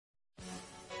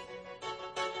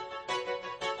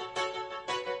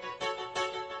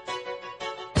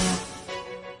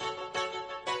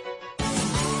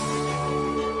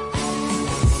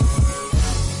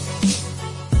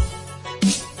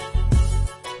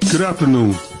Good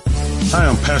afternoon. I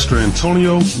am Pastor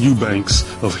Antonio Eubanks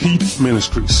of Heat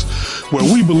Ministries, where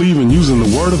we believe in using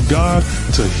the Word of God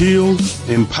to heal,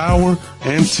 empower,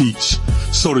 and teach,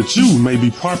 so that you may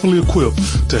be properly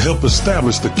equipped to help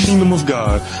establish the kingdom of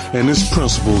God and its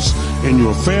principles in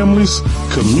your families,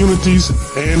 communities,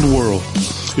 and world.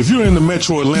 If you're in the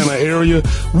metro Atlanta area,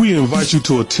 we invite you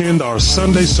to attend our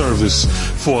Sunday service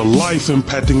for a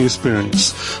life-impacting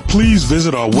experience. Please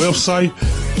visit our website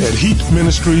at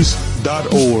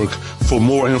heatministries.org for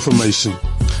more information.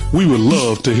 We would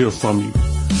love to hear from you.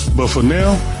 But for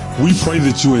now, we pray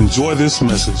that you enjoy this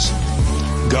message.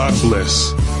 God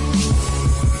bless.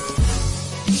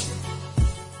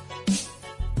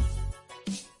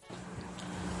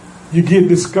 You get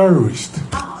discouraged.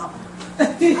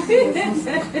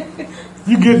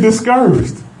 You get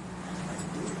discouraged.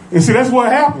 And see, that's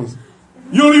what happens.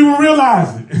 You don't even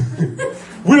realize it.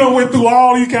 We done went through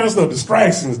all these kind of stuff.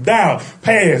 Distractions, doubt,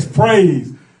 past,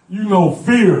 praise,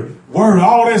 fear, word,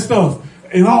 all that stuff.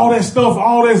 And all that stuff,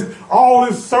 all this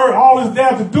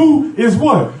there to do is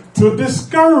what? To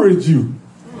discourage you.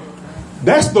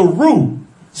 That's the root.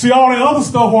 See, all that other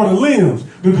stuff are the limbs.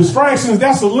 The distractions,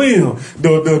 that's a limb.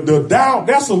 The doubt,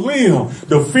 that's a limb.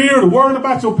 The fear, the worrying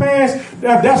about your past,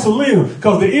 that's a limb.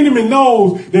 Because the enemy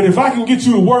knows that if I can get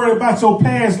you to worry about your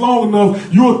past long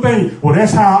enough, you'll think, well,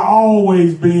 that's how I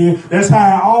always been. That's how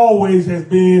I always has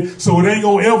been. So it ain't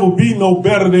going to ever be no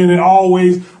better than it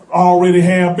always already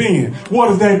have been. What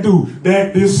does that do?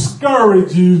 That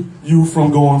discourages you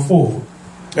from going forward.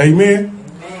 Amen.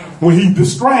 When he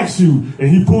distracts you and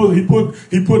he put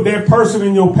that person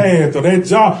in your path or that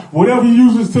job, whatever he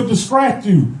uses to distract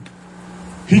you,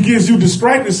 he gets you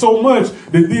distracted so much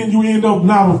that then you end up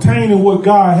not obtaining what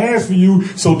God has for you.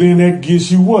 So then that gets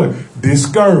you what?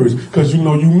 Discouraged, because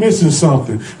you're missing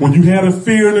something. When you had a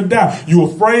fear and a doubt, you're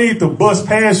afraid to bust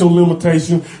past your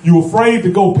limitation. You're afraid to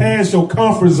go past your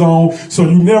comfort zone. So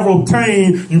you never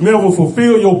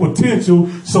fulfill your potential.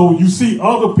 So you see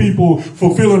other people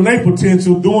fulfilling their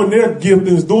potential, doing their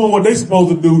giftings, doing what they're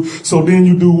supposed to do. So then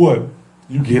you do what?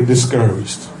 You get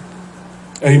discouraged.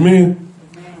 Amen.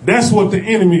 That's what the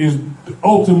enemy is.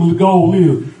 Ultimately, the goal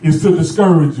is to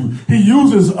discourage you. He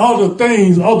uses other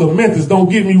things, other methods. Don't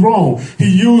get me wrong. He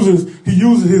uses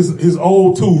his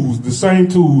old tools, the same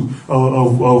tools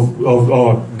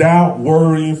of doubt,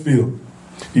 worry, and fear.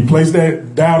 He placed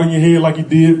that doubt in your head like he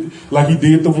did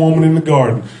the woman in the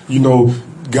garden.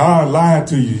 God lied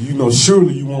to you.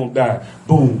 Surely you won't die.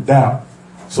 Boom, doubt.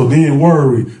 So then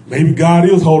worry. Maybe God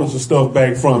is holding some stuff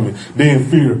back from me. Then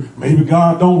fear. Maybe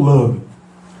God don't love me.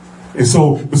 And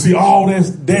so, but see, all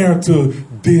that's there to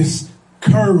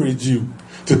discourage you,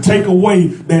 to take away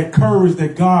that courage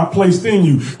that God placed in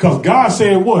you. Because God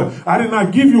said what? I did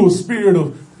not give you a spirit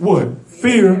of what?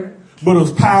 Fear, but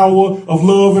of power, of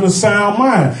love, and a sound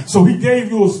mind. So he gave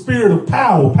you a spirit of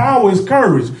power. Power is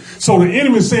courage. So the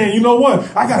enemy is saying, you know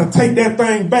what? I got to take that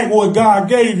thing back what God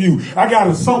gave you. I got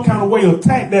to some kind of way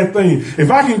attack that thing.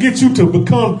 If I can get you to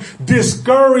become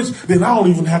discouraged, then I don't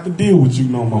even have to deal with you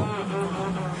no more.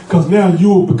 Because now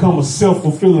you'll become a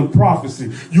self-fulfilling prophecy.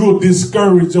 You'll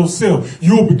discourage yourself.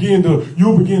 You'll begin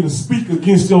to speak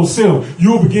against yourself.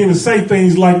 You'll begin to say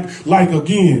things like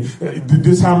again, this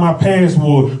is how my past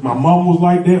was. My mom was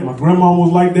like that. My grandma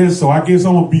was like that. So I guess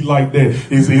I'm going to be like that.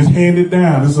 It's handed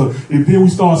down. And then we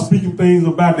start speaking things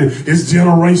about that. It's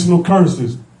generational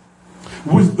curses.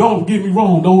 Which, don't get me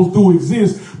wrong, those do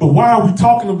exist. But why are we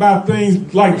talking about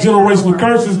things like generational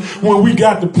curses when we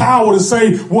got the power to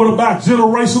say, what about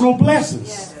generational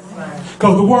blessings?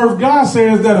 Because the word of God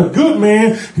says that a good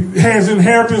man has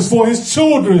inheritance for his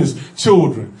children's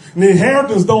children. And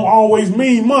inheritance don't always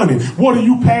mean money. What are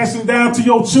you passing down to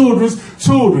your children's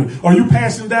children? Are you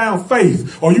passing down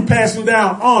faith? Are you passing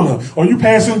down honor? Are you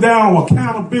passing down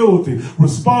accountability,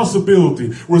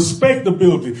 responsibility,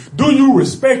 respectability? Do you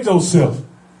respect yourself?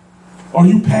 Are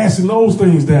you passing those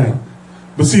things down?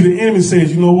 But see, the enemy says,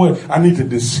 you know what? I need to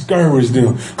discourage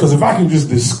them. Because if I can just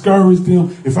discourage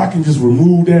them, if I can just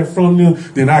remove that from them,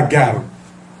 then I got them.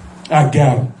 I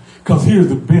got them. Because here's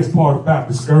the best part about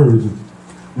discouraging.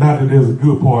 Not that there's a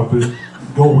good part, but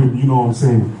go with, you know what I'm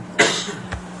saying.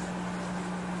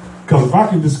 Because if I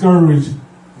can discourage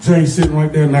Jay sitting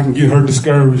right there and I can get her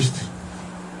discouraged,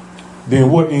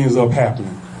 then what ends up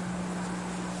happening?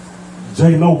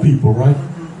 Jay know people, right?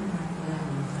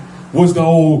 What's the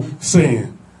old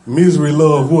saying? Misery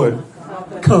love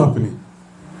what? Company.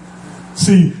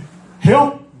 See,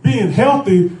 being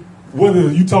healthy,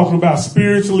 whether you're talking about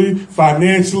spiritually,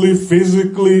 financially,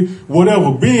 physically,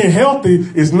 whatever, being healthy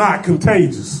is not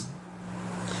contagious.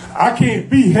 I can't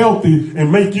be healthy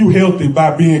and make you healthy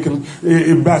by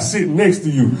by sitting next to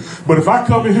you. But if I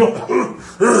come in here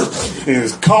and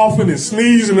it's coughing and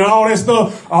sneezing and all that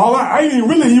stuff, I ain't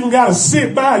really even got to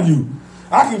sit by you.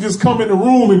 I can just come in the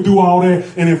room and do all that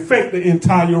and infect the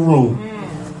entire room.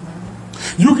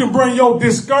 You can bring your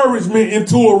discouragement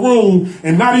into a room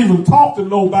and not even talk to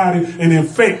nobody and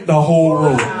infect the whole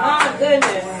room. Oh,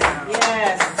 goodness.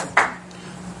 Yes.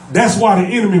 That's why the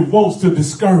enemy wants to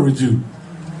discourage you.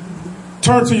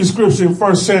 Turn to your scripture in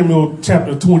 1 Samuel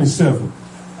chapter 27.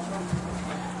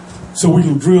 So we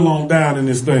can drill on down in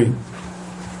this thing.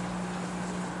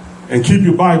 And keep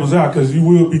your Bibles out because you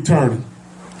will be turning.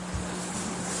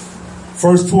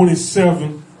 1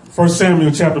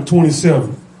 Samuel chapter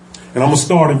 27. And I'm going to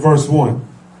start in verse 1.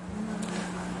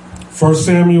 1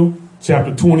 Samuel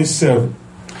chapter 27.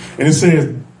 And it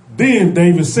says, Then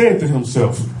David said to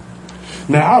himself,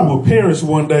 Now I will perish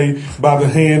one day by the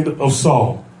hand of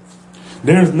Saul.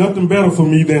 There is nothing better for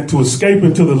me than to escape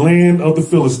into the land of the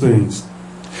Philistines.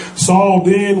 Saul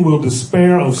then will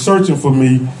despair of searching for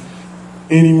me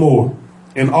anymore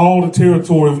in all the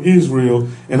territory of Israel,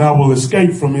 and I will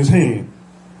escape from his hand.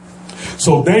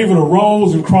 So David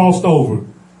arose and crossed over,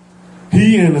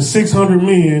 he and the 600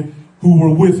 men who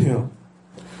were with him,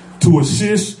 to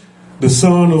Achish, the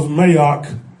son of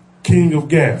Maoch, king of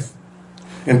Gath.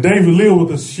 And David lived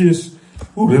with Achish,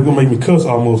 that's going to make me cuss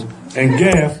almost, and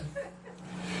Gath,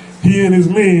 he and his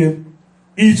men,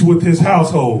 each with his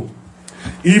household.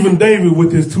 Even David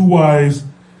with his two wives,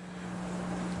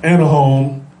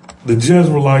 Ahinoam, the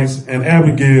Jezreelites, and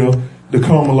Abigail, the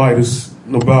Carmelitess,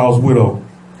 Nabal's widow.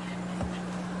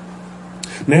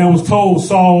 Now it was told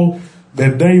Saul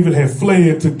that David had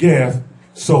fled to Gath,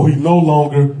 so he no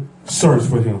longer searched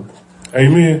for him.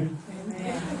 Amen.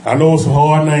 I know it's some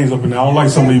hard names up in there. I don't like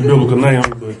some of these biblical names,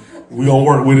 but we're going to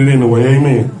work with it anyway.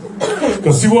 Amen.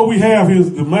 Because see what we have here,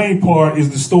 the main part is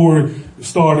the story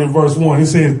starting in verse 1. It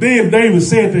says, Then David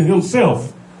said to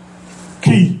himself,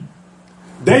 key.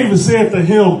 David said to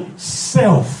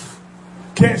himself.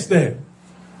 Catch that.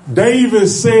 David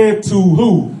said to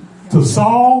who? To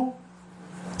Saul?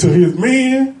 To his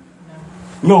men?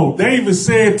 No, David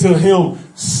said to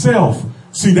himself.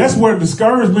 See, that's where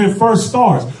discouragement first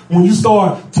starts. When you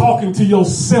start talking to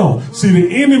yourself. See,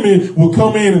 the enemy will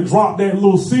come in and drop that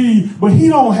little seed, but he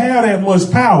don't have that much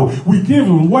power. We give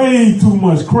him way too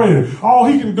much credit. All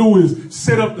he can do is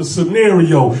set up the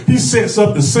scenario. He sets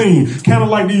up the scene, kind of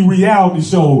like these reality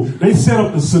shows. They set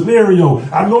up the scenario.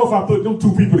 I know if I put them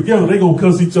two people together, they gonna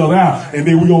cuss each other out, and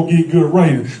then we gonna get good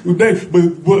ratings.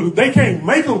 But they can't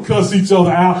make them cuss each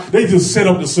other out. They just set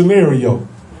up the scenario.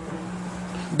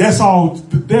 That's all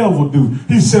the devil do.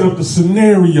 He set up the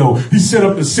scenario. He set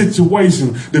up the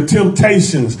situation, the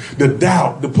temptations, the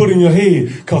doubt to put in your head.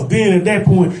 Because then at that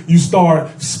point, you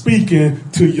start speaking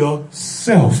to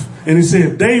yourself. And it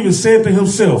said, David said to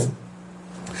himself,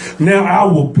 Now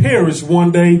I will perish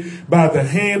one day by the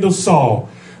hand of Saul.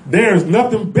 There is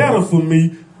nothing better for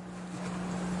me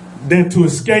than to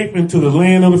escape into the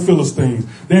land of the Philistines.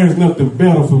 There is nothing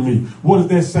better for me. What does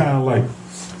that sound like?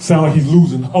 Sound like he's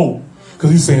losing hope.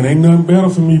 Because he's saying, ain't nothing better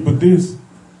for me but this.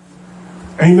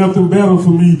 Ain't nothing better for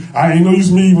me. I ain't no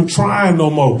use me even trying no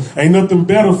more. Ain't nothing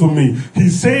better for me.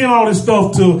 He's saying all this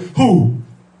stuff to who?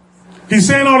 He's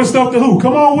saying all this stuff to who?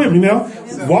 Come on with me now.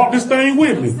 Walk this thing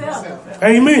with me.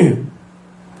 Amen.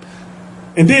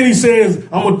 And then he says,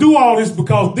 I'm going to do all this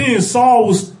because then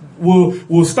Saul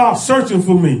will stop searching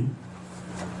for me.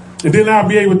 And then I'll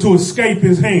be able to escape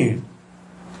his hand.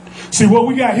 See, what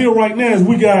we got here right now is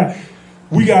we got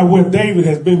where David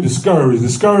has been discouraged.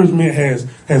 Discouragement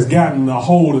has gotten a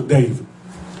hold of David.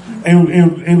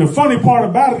 And the funny part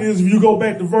about it is if you go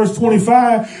back to verse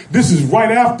 25, this is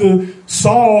right after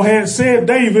Saul had said,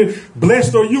 David,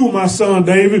 blessed are you, my son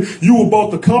David. You will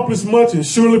both accomplish much and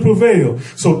surely prevail.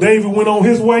 So David went on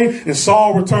his way and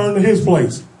Saul returned to his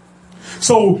place.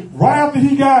 So right after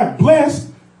he got blessed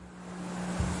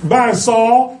by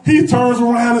Saul, he turns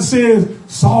around and says,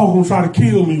 Saul gonna try to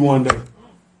kill me one day.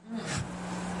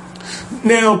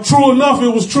 Now, true enough, it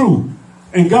was true.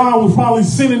 And God was probably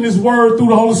sending this word through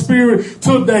the Holy Spirit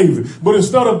to David. But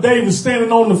instead of David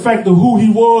standing on the fact of who he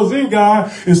was in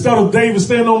God, instead of David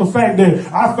standing on the fact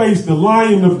that I faced the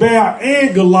lion, the bear,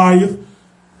 and Goliath,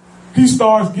 he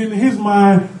starts getting in his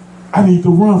mind, I need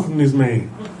to run from this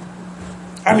man.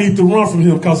 I need to run from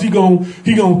him because he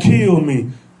gonna kill me.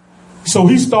 So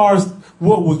he starts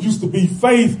what was used to be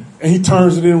faith, and he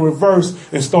turns it in reverse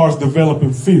and starts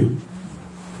developing fear.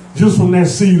 Just from that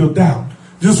seed of doubt.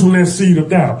 Just from that seed of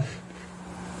doubt.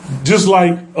 Just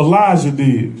like Elijah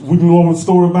did. We know the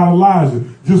story about Elijah.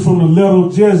 Just from the letter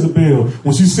of Jezebel.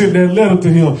 When she sent that letter to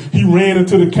him, he ran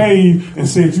into the cave and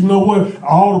said, you know what?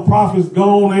 All the prophets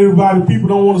gone. Everybody, people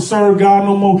don't want to serve God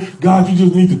no more. God, you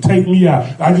just need to take me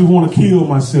out. I just want to kill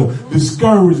myself.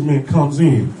 Discouragement comes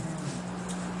in.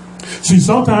 See,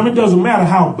 sometimes it doesn't matter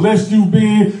how blessed you've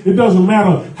been. It doesn't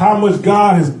matter how much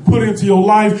God has put into your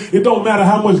life. It don't matter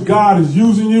how much God is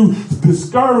using you.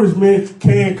 Discouragement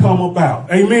can come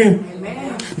about. Amen.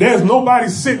 Amen. There's nobody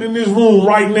sitting in this room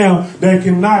right now that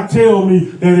cannot tell me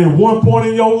that at one point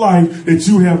in your life that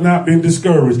you have not been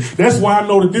discouraged. That's why I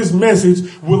know that this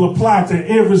message will apply to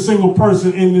every single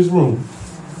person in this room.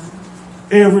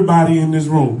 Everybody in this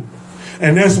room.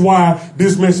 And that's why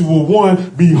this message will, one,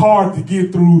 be hard to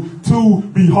get through, two,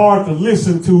 be hard to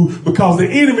listen to, because the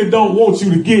enemy don't want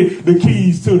you to get the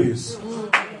keys to this.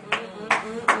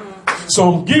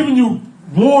 So I'm giving you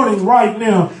warning right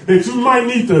now that you might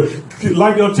need to,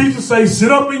 like your teacher say,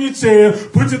 sit up in your chair,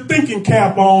 put your thinking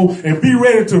cap on, and be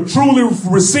ready to truly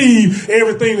receive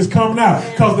everything that's coming out.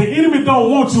 Because the enemy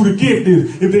don't want you to get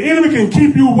this. If the enemy can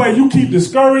keep you where you keep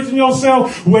discouraging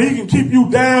yourself, where he can keep you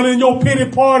down in your pity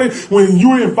party when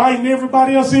you're inviting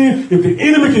everybody else in, if the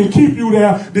enemy can keep you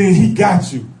there, then he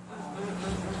got you.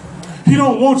 He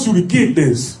don't want you to get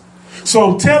this.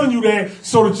 So I'm telling you that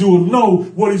so that you will know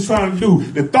what he's trying to do.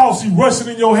 The thoughts he's rushing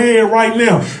in your head right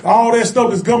now, all that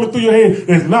stuff that's coming through your head,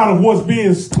 that's not of what's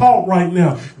being taught right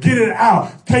now. Get it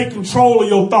out. Take control of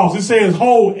your thoughts. It says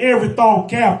hold every thought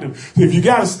captive. If you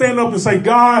got to stand up and say,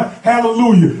 God,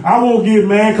 hallelujah, I won't get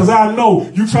mad because I know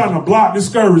you're trying to block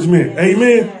discouragement.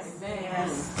 Amen.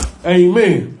 Yes.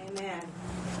 Amen.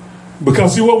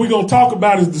 Because see, what we're going to talk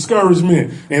about is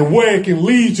discouragement and where it can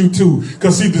lead you to.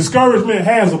 Because see, discouragement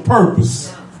has a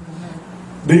purpose.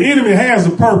 The enemy has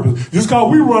a purpose. Just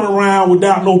because we run around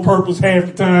without no purpose half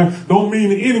the time, don't mean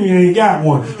the enemy ain't got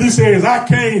one. He says,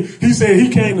 he said he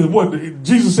came to what?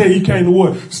 Jesus said he came to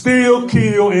what? Steal,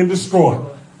 kill, and destroy.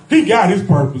 He got his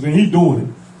purpose and he doing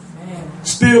it.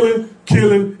 Stealing,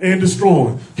 killing, and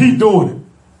destroying. He doing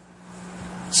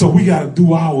it. So we got to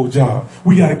do our job.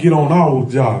 We got to get on our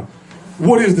job.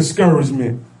 What is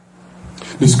discouragement?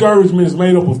 Discouragement is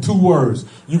made up of two words.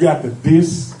 You got the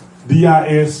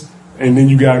D-I-S, and then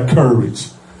you got courage.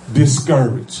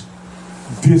 Discourage.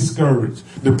 Discourage.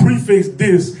 The prefix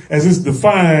dis, as it's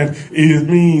defined, it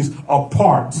means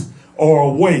apart or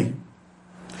away,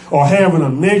 or having a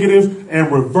negative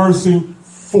and reversing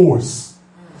force.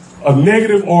 A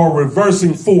negative or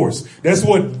reversing force. That's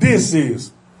what this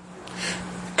is.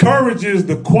 Courage is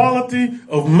the quality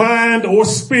of mind or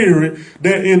spirit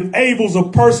that enables a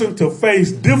person to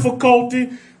face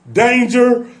difficulty,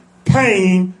 danger,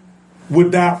 pain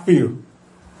without fear.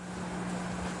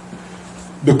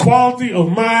 The quality of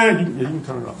mind, you can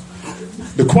turn it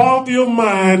off. The quality of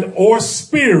mind or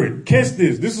spirit, catch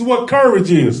this, this is what courage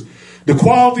is. The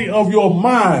quality of your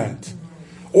mind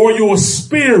or your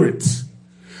spirit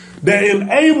that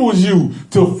enables you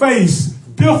to face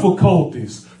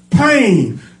difficulties,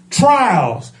 pain,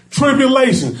 trials,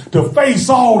 tribulation, to face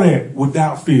all that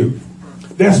without fear.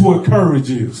 That's what courage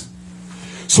is.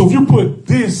 So if you put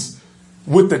this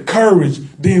with the courage,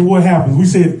 then what happens? We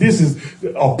said this is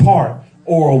apart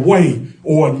or away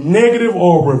or a negative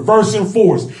or a reversing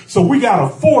force. So we got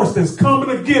a force that's coming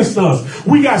against us.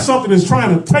 We got something that's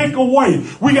trying to take away.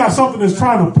 We got something that's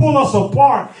trying to pull us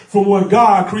apart from what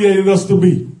God created us to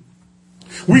be.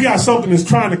 We got something that's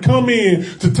trying to come in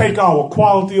to take our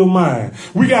quality of mind.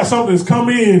 We got something that's come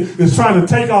in that's trying to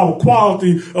take our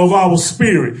quality of our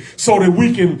spirit so that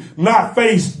we can not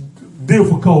face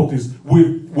difficulties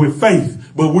with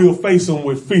faith, but we'll face them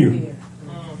with fear.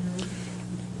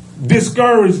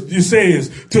 Discouraged, it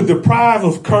says, to deprive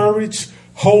of courage,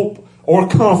 hope, or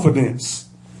confidence.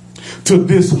 To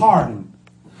dishearten,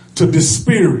 to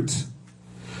dispirit.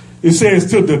 It says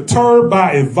to deter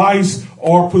by advice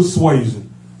or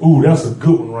persuasion. Ooh, that's a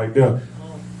good one right there.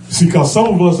 See, because some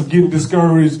of us are getting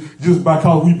discouraged just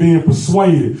because we being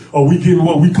persuaded or we getting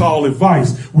what we call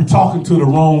advice. We talking to the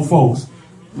wrong folks.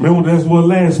 Remember, that's what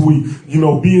last week,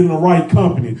 be in the right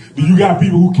company. Do you got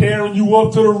people who carrying you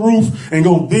up to the roof and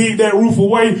gonna dig that roof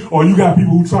away? Or you got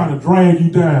people who trying to drag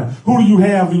you down? Who do you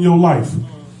have in your life?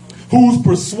 Who's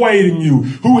persuading you?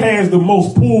 Who has the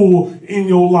most pull in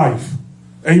your life?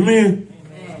 Amen.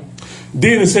 Amen.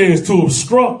 Then it says to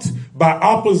obstruct by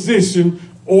opposition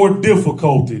or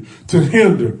difficulty, to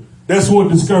hinder. That's what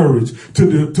discourage.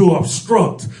 To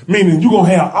obstruct, meaning you're going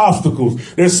to have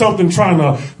obstacles. There's something trying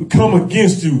to come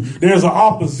against you. There's an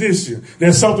opposition.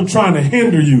 There's something trying to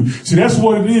hinder you. See, that's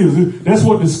what it is. That's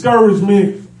what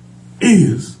discouragement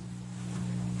is.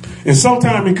 And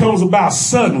sometimes it comes about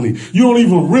suddenly. You don't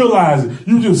even realize it.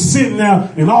 You just sitting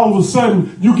there and all of a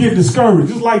sudden you get discouraged.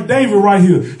 Just like David right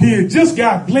here. He had just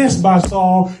got blessed by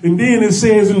Saul. And then it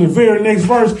says in the very next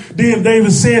verse, then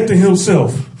David said to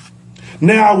himself,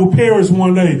 now I will perish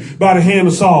one day by the hand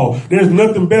of Saul. There's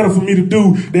nothing better for me to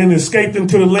do than escape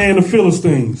into the land of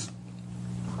Philistines.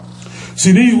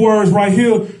 See, these words right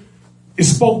here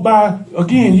is spoke by,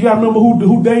 again, you got to remember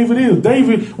who David is.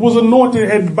 David was anointed,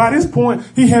 and by this point,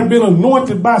 he had been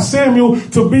anointed by Samuel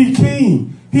to be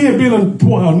king. He had been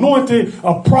anointed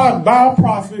by a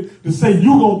prophet to say,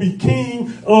 you're going to be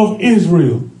king of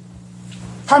Israel.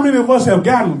 How many of us have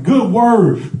gotten good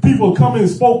word? People come and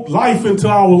spoke life into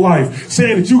our life,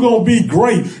 saying that you're going to be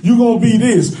great. You're going to be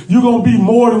this. You're going to be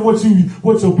more than what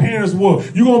your parents were.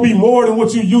 You're going to be more than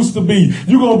what you used to be.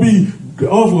 You're going to be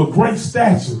of a great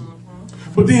stature.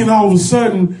 But then all of a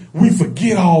sudden, we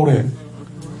forget all that.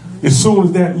 As soon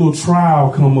as that little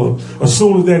trial come up, as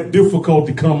soon as that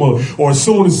difficulty come up, or as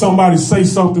soon as somebody say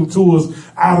something to us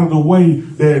out of the way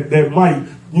that might,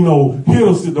 hit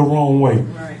us the wrong way.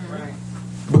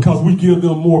 Because we give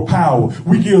them more power.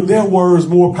 We give their words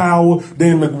more power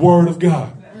than the word of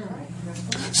God.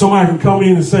 Somebody can come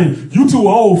in and say, you too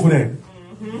old for that.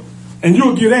 And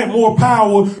you'll give that more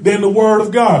power than the word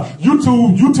of God. You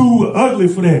too ugly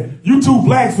for that. You too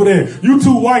black for that. You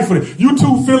too white for that. You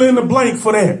too fill in the blank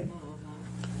for that.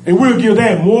 And we'll give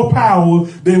that more power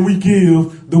than we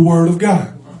give the word of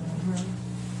God.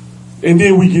 And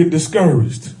then we get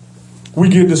discouraged. We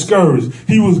get discouraged.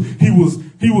 He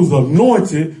was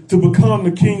anointed to become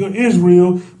the king of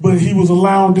Israel, but he was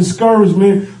allowing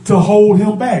discouragement to hold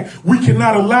him back. We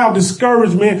cannot allow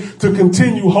discouragement to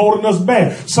continue holding us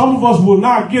back. Some of us will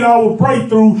not get our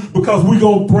breakthrough because we're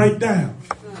going to break down.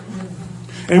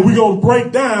 And we're going to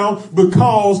break down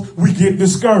because we get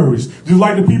discouraged. Just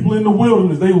like the people in the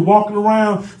wilderness. They were walking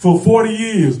around for 40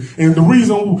 years. And the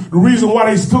reason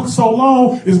why they took so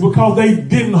long is because they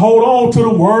didn't hold on to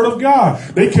the word of God.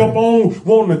 They kept on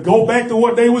wanting to go back to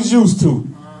what they was used to.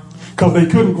 Because they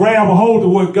couldn't grab a hold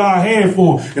of what God had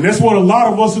for them. And that's what a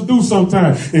lot of us will do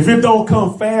sometimes. If it don't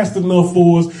come fast enough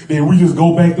for us, then we just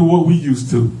go back to what we used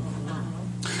to.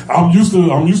 I'm used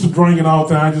to drinking all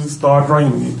the time. I just start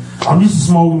drinking. I'm used to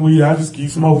smoking weed. I just keep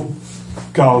smoking.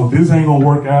 Because this ain't going to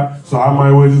work out. So I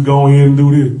might well just go ahead and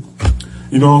do this.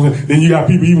 You know what I'm saying? Then you got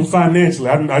people even financially.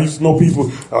 I used to know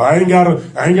people, I ain't got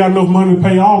enough money to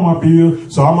pay all my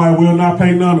bills. So I might well not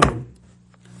pay none of them.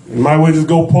 You might well just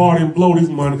go party and blow this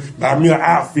money. Buy me an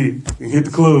outfit and hit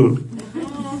the club.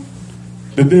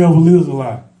 The devil is a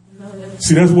lie.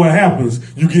 See, that's what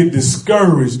happens. You get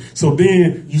discouraged. So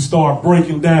then you start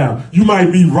breaking down. You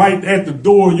might be right at the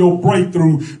door of your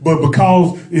breakthrough, but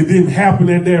because it didn't happen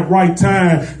at that right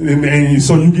time, and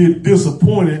so you get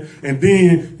disappointed, and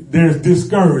then there's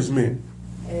discouragement.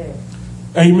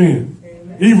 Amen.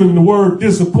 Even the word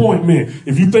disappointment.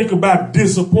 If you think about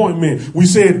disappointment, we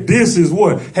said this is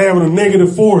what? Having a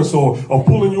negative force or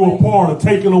pulling you apart or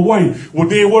taking away. Well,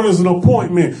 then what is an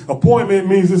appointment? Appointment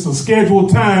means it's a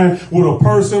scheduled time with a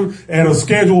person at a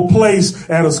scheduled place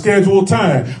at a scheduled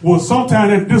time. Well,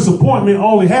 sometimes that disappointment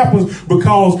only happens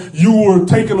because you were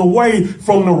taken away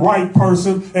from the right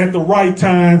person at the right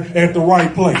time at the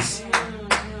right place.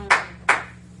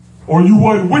 Or you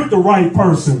weren't with the right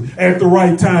person at the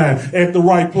right time, at the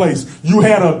right place. You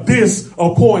had a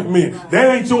disappointment.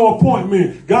 That ain't your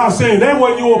appointment. God saying that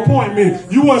wasn't your appointment.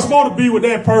 You weren't supposed to be with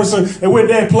that person and with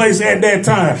that place at that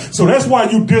time. So that's why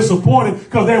you disappointed,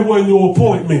 because that wasn't your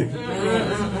appointment.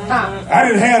 I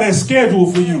didn't have that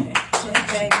schedule for you.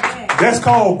 That's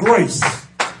called grace.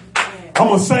 I'm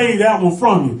going to save that one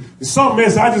from you. It's some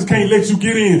mess I just can't let you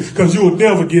get in because you'll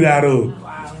never get out of.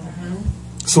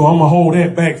 So I'm going to hold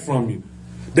that back from you.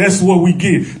 That's what we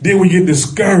get. Then we get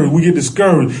discouraged. We get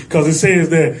discouraged because it says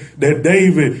that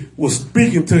David was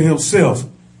speaking to himself.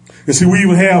 And see, we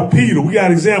even have Peter. We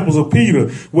got examples of Peter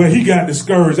where he got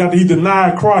discouraged after he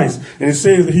denied Christ. And it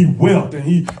says that he wept and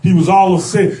he was all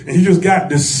upset and he just got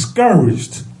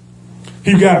discouraged.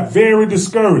 He got very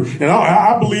discouraged. And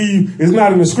I believe, it's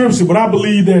not in the scripture, but I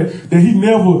believe that he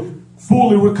never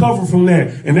fully recover from that.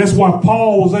 And that's why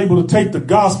Paul was able to take the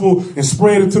gospel and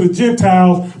spread it to the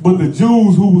Gentiles, but the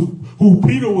Jews who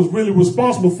Peter was really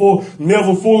responsible for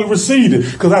never fully received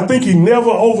it. Because I think he never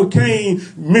overcame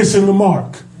missing the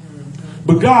mark.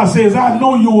 But God says, I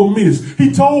know you will miss.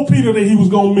 He told Peter that he was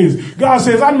going to miss. God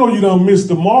says, I know you done missed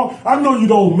the mark. I know you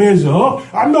don't measure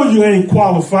up. I know you ain't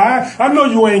qualified. I know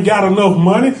you ain't got enough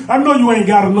money. I know you ain't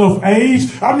got enough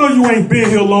age. I know you ain't been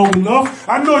here long enough.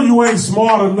 I know you ain't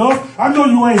smart enough. I know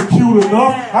you ain't cute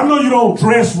enough. I know you don't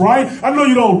dress right. I know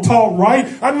you don't talk right.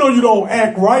 I know you don't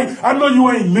act right. I know you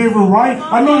ain't living right.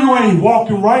 I know you ain't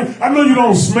walking right. I know you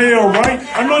don't smell right.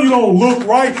 I know you don't look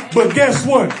right. But guess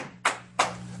what?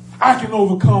 I can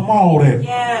overcome all that.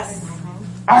 Yes.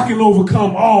 I can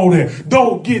overcome all that.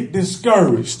 Don't get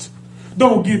discouraged.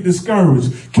 Don't get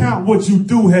discouraged. Count what you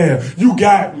do have. You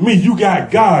got me. You got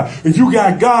God. If you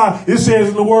got God, it says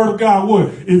in the word of God, what?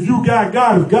 If you got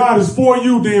God, if God is for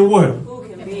you, then what? Who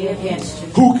can be against you?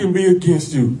 Who can be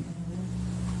against you?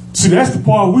 See, that's the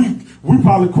part we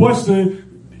probably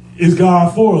question, is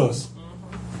God for us?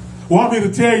 Well, I'm here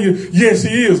to tell you, yes,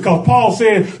 he is. Because Paul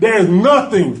said there's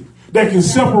nothing that can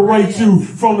separate you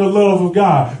from the love of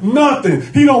God. Nothing.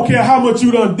 He don't care how much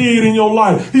you done did in your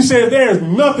life. He said there's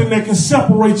nothing that can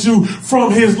separate you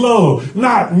from his love.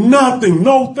 Not nothing.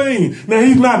 No thing. Now,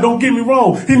 he's not, don't get me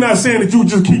wrong. He's not saying that you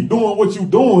just keep doing what you're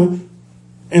doing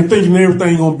and thinking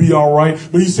everything gonna be all right.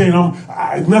 But he's saying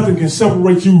nothing can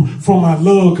separate you from my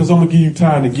love, because I'm gonna give you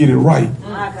time to get it right.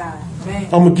 My God. I'm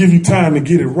gonna give you time to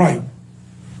get it right.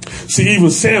 See,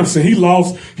 even Samson, he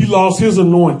lost his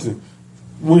anointing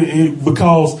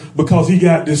because he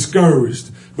got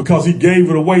discouraged, because he gave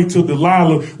it away to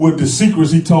Delilah with the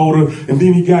secrets he told her, and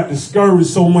then he got discouraged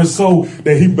so much so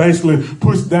that he basically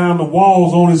pushed down the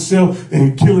walls on himself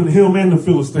and killing him and the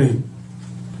Philistine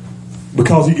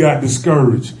because he got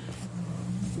discouraged.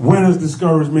 Where does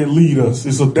discouragement lead us?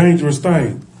 It's a dangerous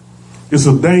thing. It's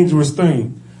a dangerous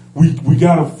thing. We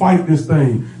got to fight this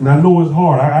thing, and I know it's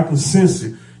hard. I can sense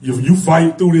it. You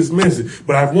fight through this message,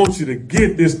 but I want you to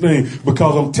get this thing,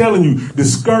 because I'm telling you,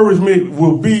 discouragement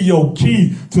will be your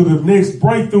key to the next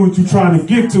breakthrough that you're trying to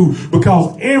get to,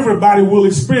 because everybody will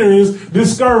experience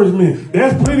discouragement.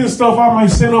 There's plenty of stuff I might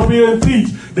stand up here and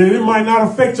teach that it might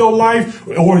not affect your life,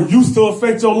 or it used to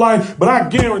affect your life, but I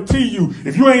guarantee you,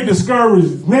 if you ain't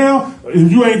discouraged now,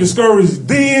 if you ain't discouraged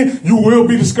then, you will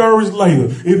be discouraged later.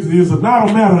 It's not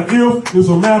a matter of if, it's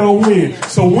a matter of when.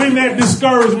 So when that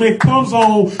discouragement comes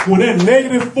on, when that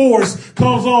negative force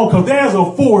comes on, because there's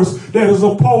a force that is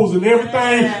opposing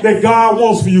everything that God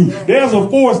wants for you. There's a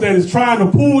force that is trying to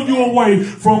pull you away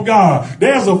from God.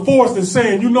 There's a force that's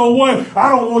saying, you know what? I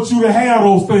don't want you to have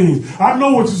those things. I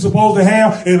know what you're supposed to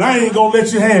have, and I ain't going to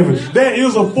let you have it. There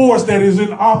is a force that is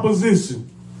in opposition.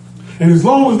 And as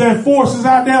long as that force is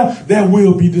out there, there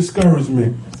will be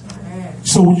discouragement.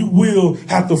 So you will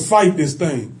have to fight this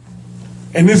thing.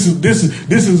 And this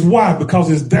is why, because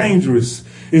it's dangerous.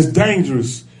 It's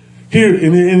dangerous. Here,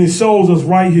 and it shows us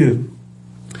right here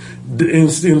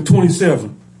in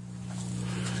 27.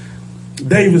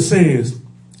 David says,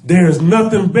 there is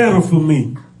nothing better for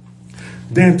me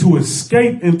than to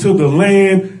escape into the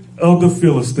land of the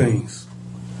Philistines.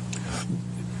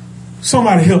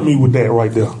 Somebody help me with that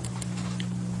right there.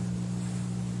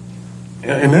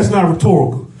 And that's not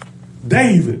rhetorical.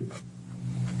 David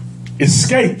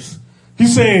escapes.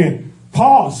 He's saying,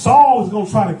 Saul is going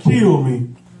to try to kill me.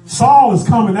 Saul is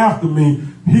coming after me.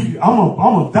 I'm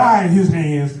going to die in his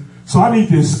hands. So I need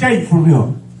to escape from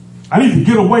him. I need to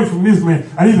get away from this man.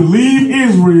 I need to leave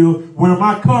Israel where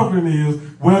my covering is,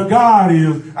 where God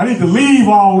is. I need to leave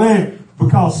all that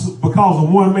because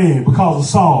of one man, because of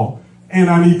Saul.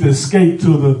 And I need to escape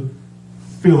to the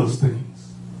Philistines.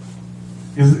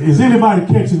 Is anybody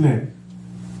catching that?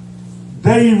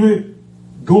 David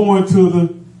going to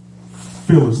the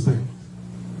Philistines.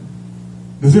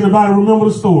 Does anybody remember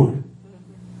the story?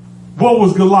 What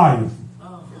was Goliath?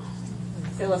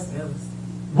 Philistines.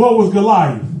 What was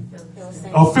Goliath?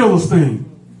 A Philistine.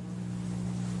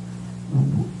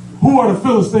 Who are the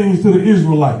Philistines to the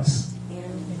Israelites?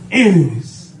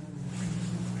 Enemies.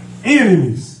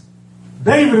 Enemies.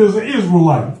 David is an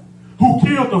Israelite who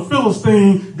killed the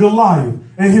Philistine Goliath,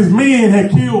 and his men had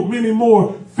killed many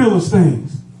more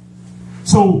Philistines.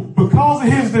 So because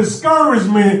of his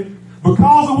discouragement,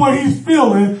 because of what he's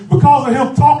feeling, because of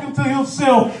him talking to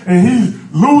himself, and he's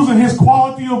losing his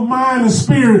quality of mind and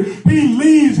spirit, he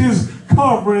leaves his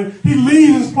covering, he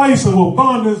leaves his place of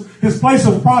abundance, his place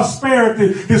of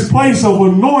prosperity, his place of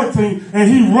anointing, and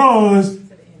he runs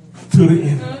to the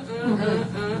enemy.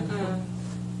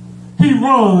 He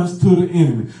runs to the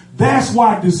enemy. That's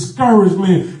why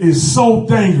discouragement is so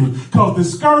dangerous, because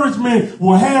discouragement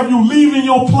will have you leaving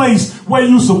your place where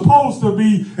you're supposed to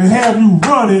be and have you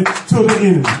running to the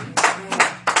enemy.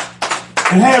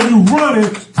 And have you running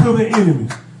to the enemy.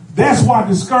 That's why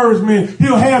discouragement,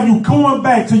 he'll have you going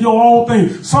back to your own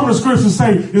thing. Some of the scriptures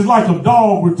say it's like a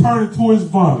dog returning to his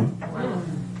vomit.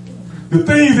 The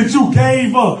things that you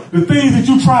gave up, the things that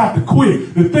you tried to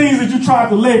quit, the things that you tried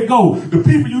to let go, the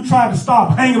people you tried to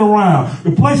stop hanging around,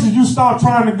 the places you start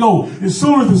trying to go. As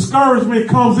soon as discouragement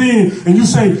comes in and you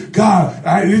say, God,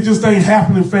 it just ain't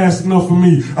happening fast enough for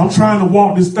me. I'm trying to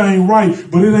walk this thing right,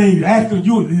 but it ain't acting.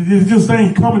 It just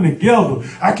ain't coming together.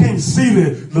 I can't see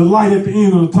the light at the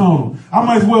end of the tunnel. I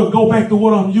might as well go back to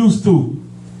what I'm used to.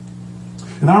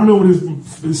 And I remember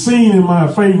this scene in my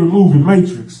favorite movie,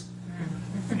 Matrix.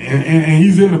 And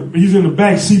he's in the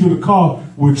back seat of the car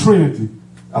with Trinity.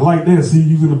 I like that. See,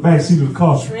 he's in the back seat of the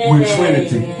car with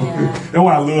Trinity. Yeah. That's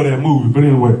why I love that movie. But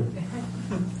anyway,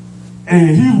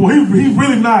 and he's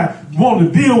really not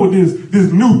wanting to deal with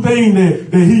this new thing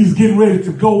that he's getting ready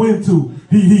to go into.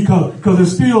 Because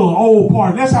it's still an old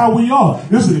part. That's how we are.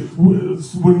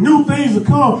 When new things are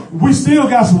come, we still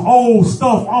got some old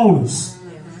stuff on us.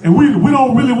 And we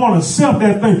don't really want to accept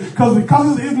that thing because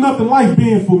it's nothing like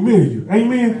being familiar.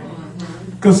 Amen?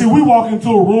 Because see, we walk into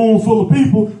a room full of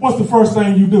people, what's the first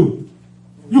thing you do?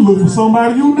 You look for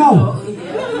somebody you know.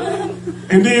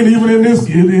 And then even in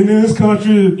this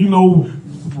country, you know,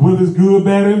 whether it's good,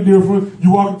 bad, and different, you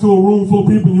walk into a room full of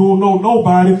people and you don't know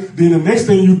nobody, then the next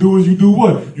thing you do is you do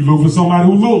what? You look for somebody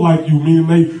who look like you,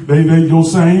 meaning they your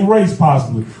same race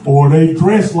possibly, or they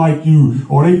dress like you,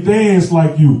 or they dance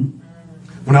like you.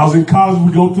 When I was in college,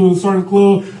 we go to a certain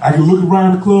club. I can look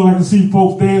around the club. I can see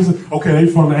folks dancing. Okay, they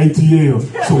from the ATL.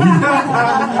 So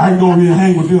I can go over here and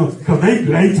hang with them. Because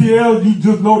the ATL, you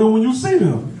just know them when you see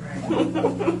them.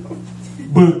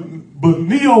 But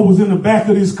Neo was in the back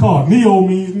of this car. Neo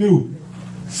means new.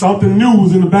 Something new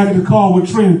was in the back of the car with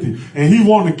Trinity. And he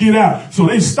wanted to get out. So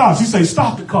they stopped. She said,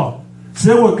 stop the car.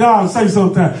 Say what God say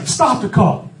sometimes. Stop the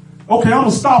car. Okay, I'm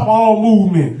going to stop all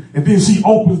movement. And then she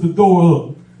opens the door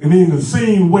up. And then the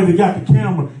scene where they got the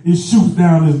camera, it shoots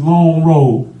down this long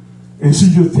road. And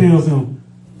she just tells him,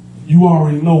 you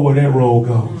already know where that road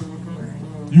goes.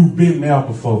 You've been there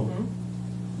before.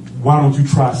 Why don't you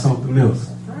try something else?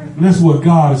 And that's what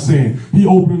God is saying. He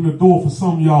opening the door for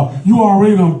some of y'all. You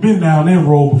already done been down that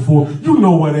road before. You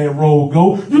know where that road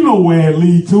go. You know where it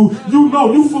lead to. You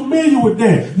know, you familiar with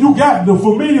that. You got the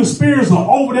familiar spirits are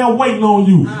over there waiting on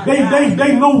you.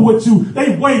 They know what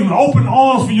they waiting, open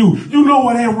arms for you. You know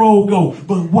where that road go.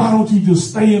 But why don't you just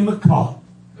stay in the car?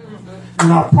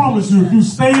 And I promise you, if you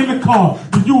stay in the car,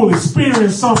 then you will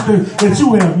experience something that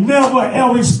you have never,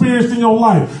 ever experienced in your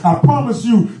life. I promise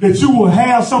you that you will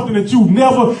have something that you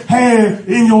never had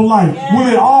in your life. Yeah. Will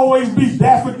it always be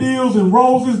daffodils and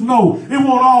roses? No, it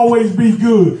won't always be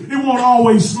good. It won't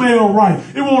always smell right.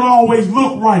 It won't always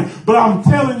look right. But I'm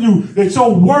telling you that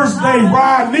your worst day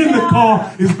riding in the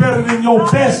car is better than your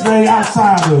best day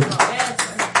outside of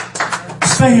it.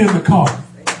 Stay in the car.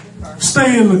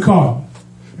 Stay in the car.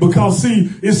 Because,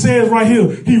 see, it says right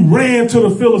here, he ran to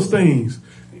the Philistines.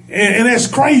 And that's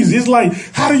crazy. It's like,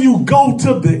 how do you go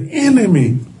to the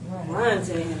enemy? Run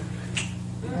to him.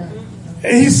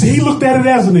 And he looked at it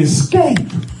as an escape.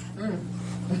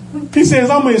 He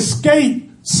says, I'm going to escape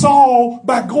Saul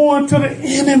by going to the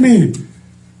enemy.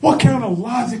 What kind of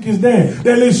logic is that?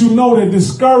 That lets you know that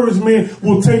discouragement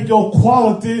will take your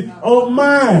quality of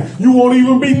mind. You won't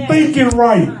even be thinking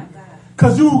right.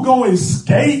 Because you're going to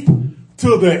escape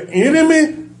to the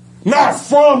enemy, not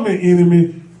from the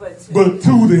enemy, but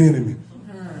to the enemy.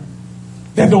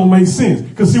 That don't make sense.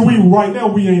 Because see, right now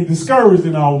we ain't discouraged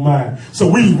in our mind. So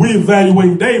we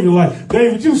evaluating David like,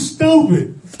 David, you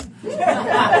stupid.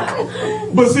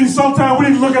 But see, sometimes we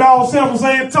need to look at ourselves and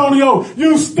say, Antonio,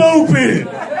 you stupid.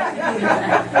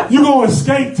 You gonna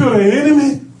escape to the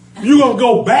enemy? You gonna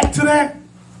go back to that?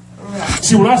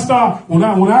 See, when I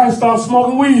start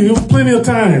smoking weed, there was plenty of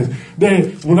times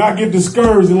that when I get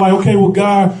discouraged and like, okay, well,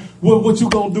 God, what you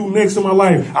gonna do next in my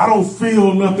life? I don't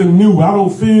feel nothing new. I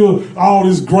don't feel all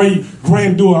this great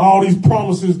grandeur, all these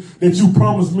promises that you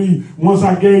promised me once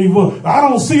I gave up. I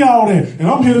don't see all that. And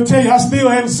I'm here to tell you, I still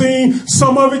haven't seen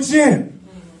some of it yet.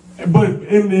 But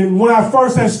and when I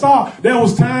first had stopped, there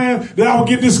was time that I would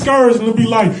get discouraged and be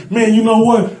like, man, you know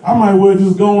what? I might well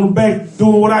just go on back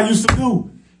doing what I used to do.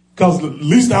 Because at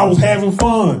least I was having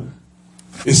fun.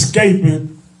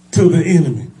 Escaping to the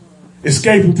enemy.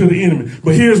 Escaping to the enemy.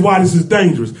 But here's why this is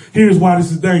dangerous. Here's why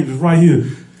this is dangerous right here.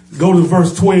 Go to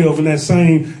verse 12 in that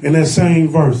same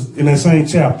verse, in that same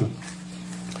chapter.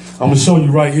 I'm going to show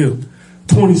you right here.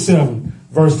 27,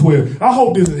 verse 12. I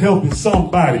hope this is helping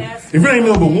somebody. Yes. If it ain't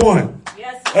number one.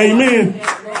 Yes. Amen.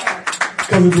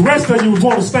 Because if the rest of you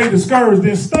want to stay discouraged,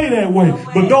 then stay that way.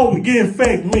 But don't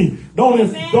infect me.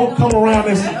 Don't come around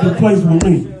that place with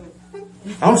me.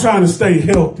 I'm trying to stay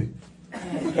healthy.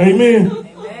 Amen.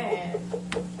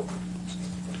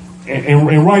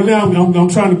 And right now, I'm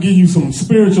trying to give you some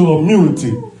spiritual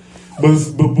immunity.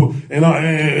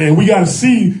 And we got to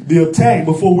see the attack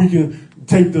before we can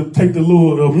take the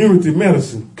little immunity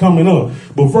medicine coming up.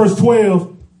 But verse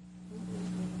 12,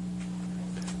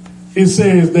 it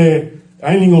says that,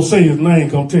 I ain't even going to say his name,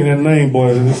 because I'm telling you that name,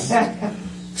 boy.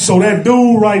 So that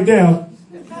dude right there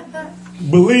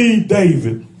believed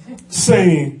David,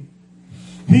 saying,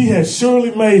 he has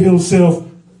surely made himself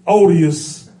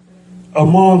odious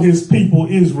among his people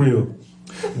Israel.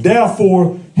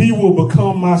 Therefore, he will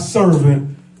become my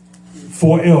servant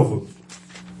forever.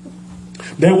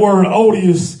 That word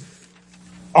odious,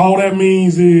 all that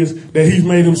means is that he's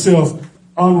made himself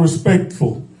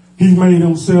unrespectful. He's made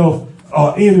himself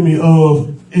an enemy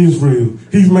of Israel.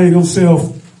 He's made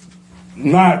himself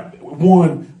not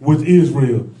one with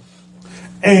Israel.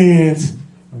 And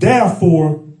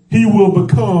therefore, he will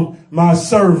become my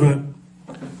servant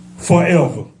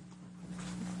forever.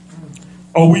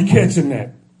 Are we catching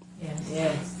that?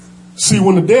 Yes. See,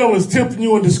 when the devil is tempting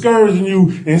you and discouraging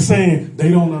you and saying, they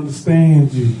don't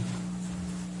understand you,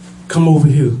 come over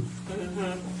here.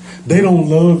 They don't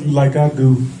love you like I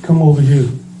do, come over here.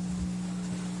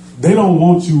 They don't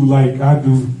want you like I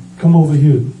do, come over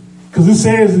here. Because it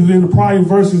says in the prior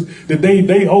verses that they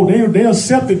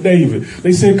accepted David.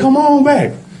 They said, come on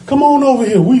back. Come on over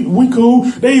here. We cool.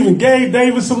 They even gave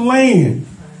David some land.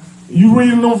 You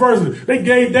reading them verses. They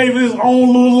gave David his own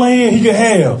little land he could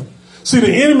have. See,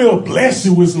 the enemy will bless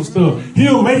you with some stuff.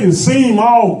 He'll make it seem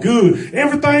all good.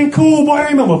 Everything cool, boy.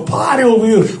 Ain't no party over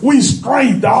here. We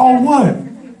straight, dog. What?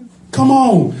 Come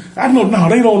on. I know, no,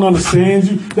 they don't understand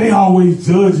you. They always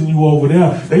judging you over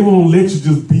there. They won't let you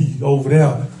just be over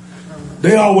there.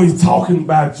 They always talking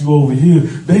about you over here.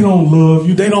 They don't love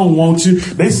you. They don't want you.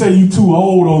 They say you too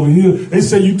old over here. They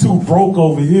say you too broke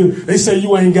over here. They say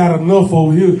you ain't got enough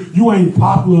over here. You ain't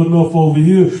popular enough over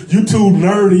here. You too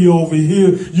nerdy over here.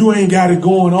 You ain't got it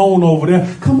going on over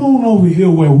there. Come on over here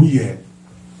where we at.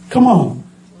 Come on.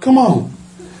 Come on.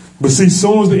 But see, as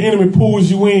soon as the enemy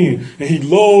pulls you in and he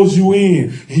lulls you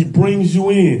in, he brings you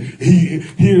in,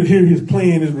 here his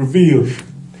plan is revealed.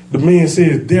 The man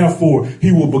says, therefore,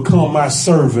 he will become my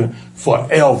servant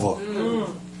forever.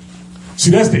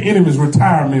 See, that's the enemy's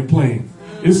retirement plan.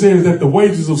 It says that the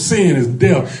wages of sin is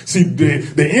death. See,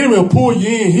 the enemy will pull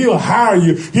you in. He'll hire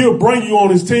you. He'll bring you on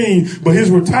his team. But his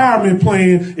retirement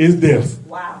plan is death.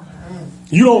 Wow.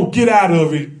 You don't get out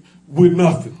of it with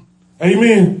nothing.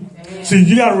 Amen. See,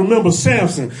 you got to remember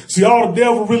Samson. See, all the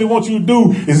devil really wants you to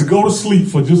do is go to sleep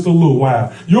for just a little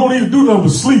while. You don't need to do nothing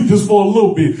but sleep just for a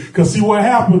little bit. Because see what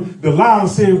happened? The lion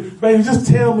said, baby, just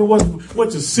tell me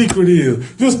what your secret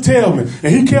is. Just tell me.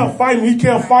 And he kept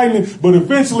fighting. But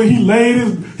eventually he laid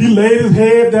his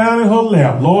head down in her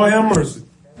lap. Lord have mercy.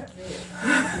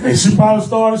 And she probably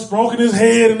started stroking his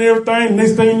head and everything.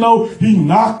 Next thing you know, he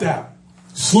knocked out.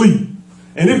 Sleep.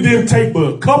 And it didn't take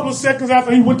but a couple of seconds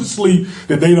after he went to sleep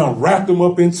that they done wrapped him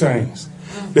up in chains.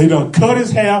 They done cut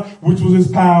his hair, which was his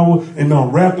power, and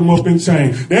done wrapped him up in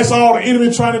chains. That's all the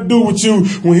enemy trying to do with you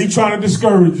when he trying to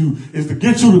discourage you, is to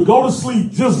get you to go to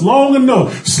sleep just long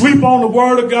enough. Sleep on the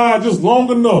word of God just long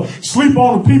enough. Sleep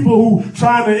on the people who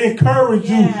trying to encourage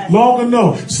you long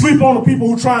enough. Sleep on the people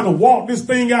who trying to walk this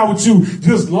thing out with you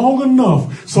just long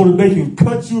enough so that they can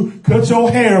cut your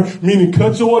hair, meaning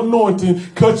cut your anointing,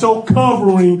 cut your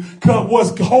covering, cut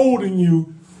what's holding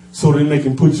you, so then they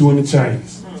can put you in the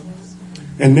chains.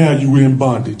 And now you in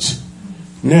bondage.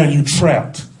 Now you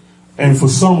trapped. And for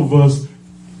some of us,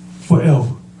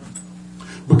 forever.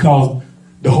 Because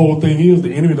the whole thing is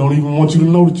the enemy don't even want you to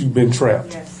know that you've been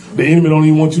trapped. Yes. The enemy don't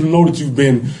even want you to know that you've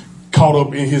been caught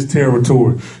up in his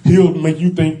territory. He'll make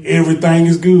you think everything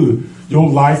is good. Your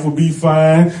life will be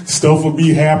fine. Stuff will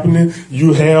be happening.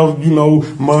 You have,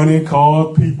 money,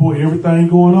 cars, people, everything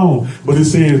going on. But it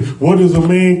says, what does a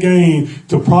man gain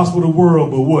to prosper the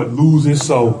world but what? Lose his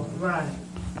soul. Right.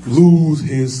 Lose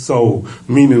his soul,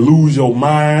 meaning lose your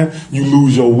mind, you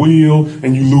lose your will,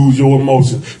 and you lose your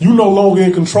emotions. You no longer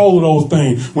in control of those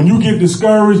things. When you get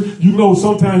discouraged,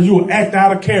 sometimes you'll act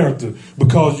out of character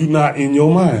because you're not in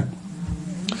your mind.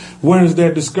 Where is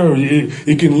that discouragement?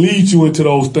 It can lead you into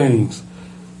those things.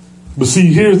 But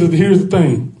see, here's the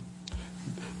thing.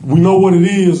 We know what it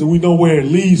is and we know where it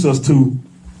leads us to.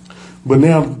 But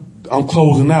now I'm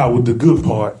closing out with the good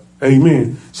part.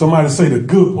 Amen. Somebody say the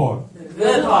good part.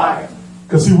 Good part.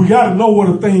 Because see, we got to know what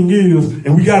a thing is,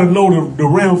 and we got to know the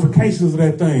ramifications of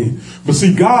that thing. But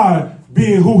see, God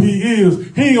being who he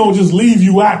is, he ain't gonna just leave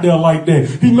you out there like that.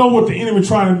 He know what the enemy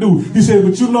trying to do. He said,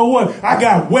 but you know what? I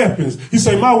got weapons. He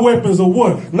said, my weapons are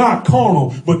what? Not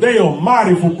carnal, but they are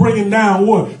mighty for bringing down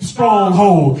what?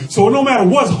 Strongholds. So no matter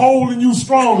what's holding you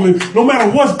strongly, no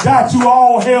matter what's got you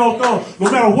all held up,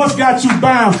 no matter what's got you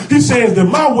bound, he says that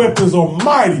my weapons are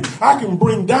mighty. I can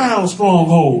bring down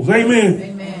strongholds. Amen.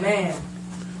 Amen.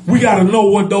 We got to know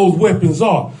what those weapons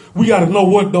are. We got to know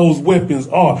what those weapons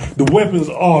are. The weapons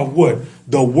are what?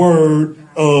 The word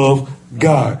of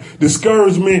God.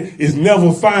 Discouragement is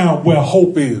never found where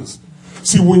hope is.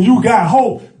 See, when you got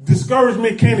hope,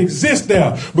 discouragement can't exist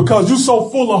there because you're so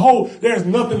full of hope. There's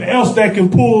nothing else that can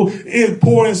pour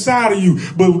inside of you.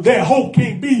 But that hope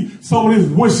can't be some of this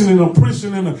wishing and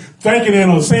oppression and thinking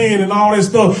and saying and all that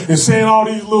stuff and saying all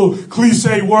these little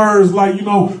cliche words like, you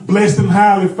know, blessed and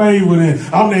highly favored and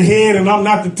I'm the head and I'm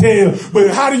not the tail.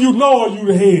 But how do you know are you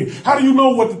the head? How do you know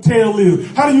what the tail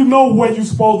is? How do you know where you're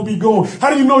supposed to be going? How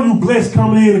do you know you blessed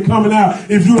coming in and coming out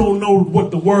if you don't know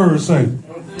what the words say?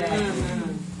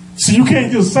 See, you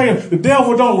can't just say it. The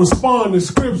devil don't respond to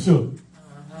scripture.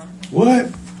 What?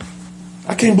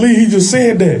 I can't believe he just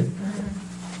said that.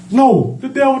 No, the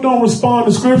devil don't respond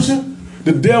to scripture.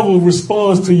 The devil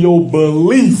responds to your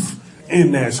belief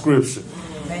in that scripture.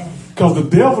 Because the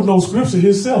devil knows scripture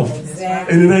himself.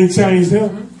 Exactly. And it ain't changed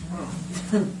him.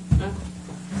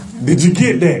 Did you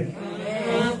get that?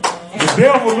 The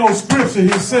devil knows scripture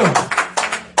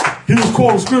himself. He was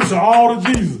quoting scripture all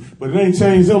to Jesus, but it ain't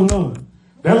changed him none.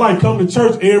 That like come to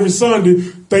church every Sunday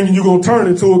thinking you're going to turn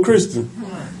into a Christian.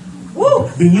 Woo.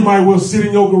 Then you might well sit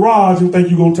in your garage and think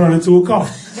you're going to turn into a car.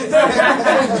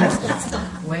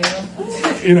 Well.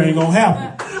 It ain't going to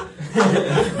happen.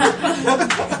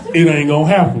 It ain't going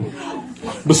to happen.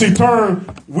 But see,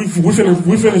 we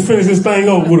finna finish this thing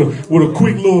up with a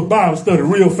quick little Bible study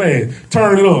real fast.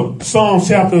 Turn it up. Psalm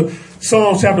chapter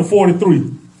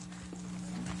 43.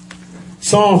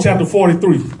 Psalm chapter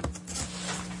 43.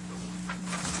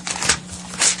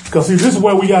 Because see, this is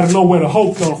where we got to know where the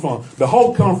hope comes from. The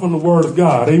hope comes from the word of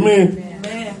God. Amen.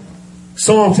 Amen.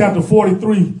 Psalm chapter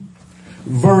 43,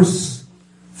 verse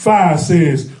 5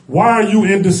 says, why are you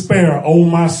in despair, O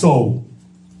my soul?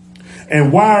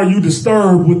 And why are you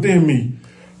disturbed within me?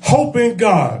 Hope in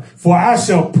God, for I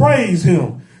shall praise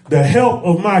him, the help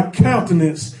of my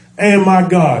countenance and my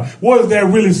God. What is that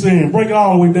really saying? Break it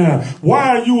all the way down.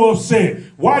 Why are you upset?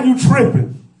 Why are you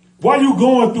tripping? Why are you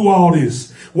going through all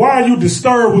this? Why are you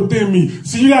disturbed within me?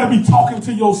 See, you got to be talking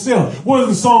to yourself. What does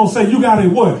the song say? You got to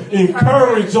what?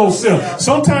 Encourage yourself.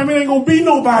 Sometimes it ain't going to be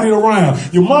nobody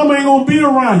around. Your mama ain't going to be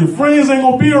around. Your friends ain't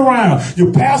going to be around.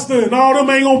 Your pastor and all them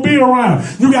ain't going to be around.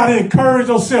 You got to encourage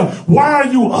yourself. Why are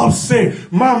you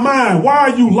upset? My mind, why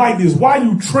are you like this? Why are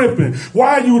you tripping?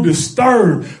 Why are you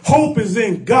disturbed? Hope is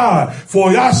in God, for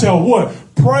I shall what?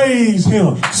 Praise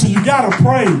him. So you got to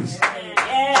praise.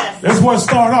 That's what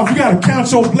started off. You got to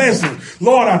count your blessings.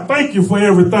 Lord, I thank you for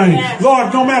everything.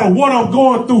 Lord, no matter what I'm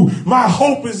going through, my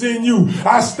hope is in you.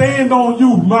 I stand on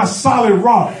you, my solid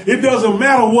rock. It doesn't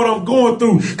matter what I'm going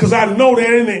through because I know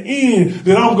that in the end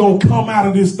that I'm going to come out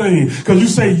of this thing. Because you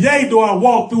say, yea, do I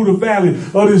walk through the valley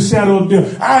of this shadow of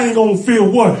death, I ain't going to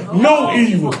feel what? No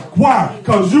evil. Why?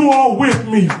 Because you are with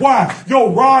me. Why?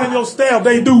 Your rod and your staff,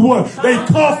 they do what? They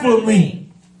comfort me.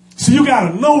 So you got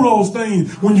to know those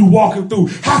things when you walking through.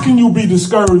 How can you be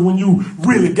discouraged when you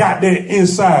really got that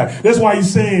inside? That's why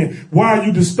he's saying, why are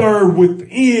you disturbed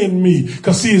within me?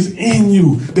 Because see, it's in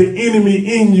you. The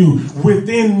enemy in you,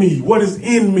 within me. What is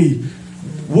in me?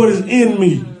 What is in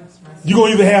me? You're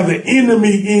going to either have the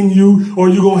enemy in you or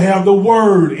you're going to have the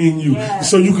word in you.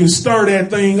 So you can stir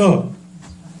that thing up.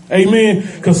 Amen.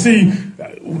 Because see,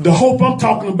 the hope I'm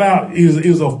talking about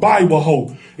is a Bible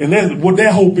hope. And that's what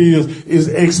that hope is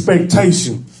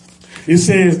expectation. It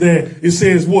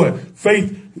says what?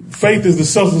 Faith is the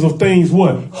substance of things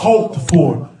what? Hoped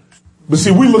for. But see,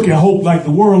 we look at hope like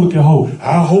the world look at hope.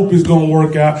 I hope it's going to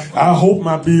work out. I hope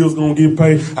my bill's going to get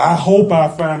paid. I hope I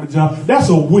find a job. That's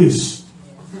a wish.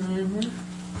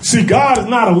 See, God is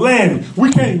not Aladdin.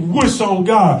 We can't wish on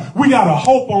God. We got to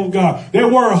hope on God.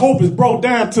 That word hope is brought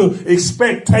down to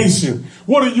expectation.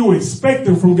 What are you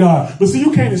expecting from God? But see,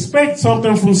 you can't expect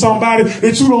something from somebody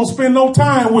that you don't spend no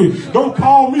time with. Don't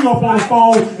call me up on the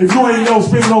phone if you ain't gonna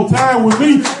spend no time with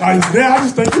me. I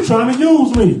just think you're trying to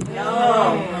use me.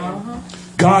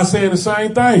 God's saying the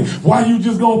same thing. Why you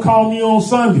just gonna call me on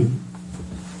Sunday?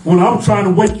 When I'm trying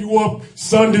to wake you up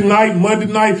Sunday night, and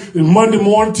Monday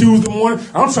morning, Tuesday morning,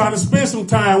 I'm trying to spend some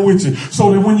time with you.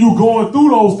 So that when you're going through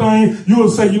those things,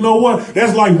 you'll say, you know what?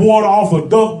 That's like water off a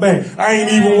duck back. I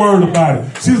ain't even worried about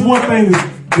it. See, one thing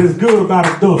that's good about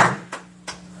a duck.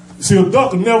 See, a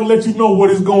duck will never let you know what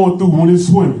it's going through when it's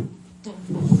swimming.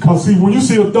 Because, see, when you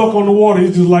see a duck on the water,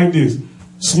 it's just like this.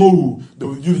 Smooth.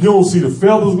 You don't see the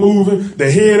feathers moving.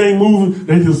 The head ain't moving.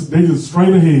 They just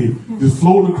straight ahead. Just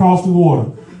floating across the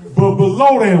water. But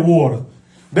below that water,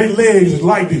 their legs is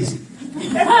like this.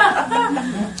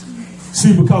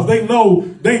 See, because they know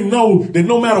that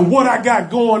no matter what I got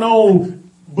going on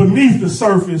beneath the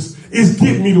surface, it's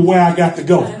getting me to where I got to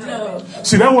go.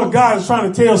 See, that's what God is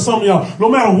trying to tell some of y'all. No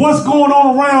matter what's going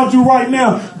on around you right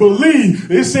now,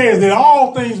 believe it says that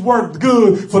all things work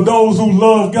good for those who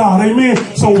love God. Amen.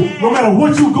 So no matter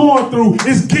what you're going through,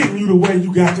 it's getting you to where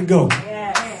you got to go.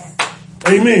 Yes.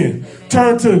 Amen.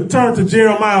 Turn to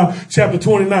Jeremiah chapter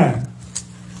 29.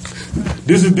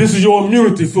 This is your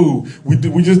immunity food.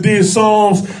 We just did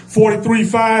Psalms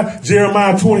 43:5,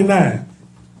 Jeremiah 29.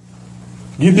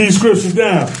 Get these scriptures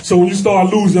down. So when you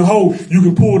start losing hope, you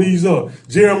can pull these up.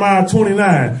 Jeremiah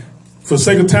 29. For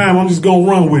sake of time, I'm just going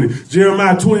to run with it.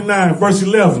 Jeremiah 29, verse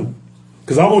 11.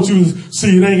 Because I want you to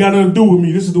see it ain't got nothing to do with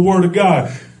me. This is the word of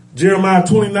God. Jeremiah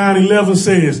 29:11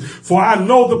 says, "For I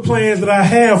know the plans that I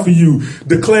have for you,"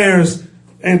 declares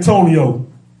Antonio.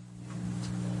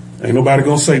 Ain't nobody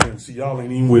going to say that. See, y'all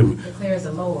ain't even with me. Declares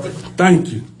the Lord.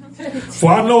 Thank you. "For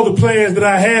I know the plans that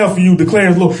I have for you,"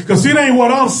 declares the Lord. Because it ain't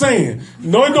what I'm saying.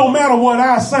 No, it don't matter what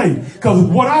I say. Because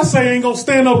what I say ain't going to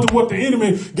stand up to what the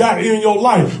enemy got in your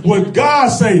life. What God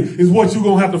say is what you're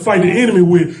going to have to fight the enemy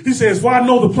with. He says, "For I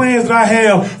know the plans that I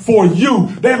have for you."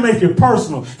 That make it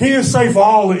personal. He didn't say for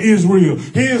all of Israel.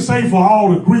 He didn't say for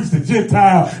all the Greeks, the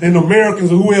Gentiles, and the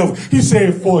Americans, or whoever. He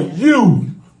said for you.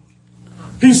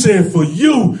 He said, "For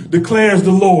you, declares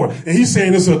the Lord." And he's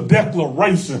saying it's a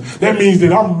declaration. That means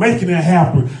that I'm making it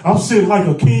happen. I'm sitting like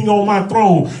a king on my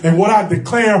throne. And what I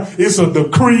declare is a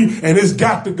decree, and it's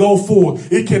got to go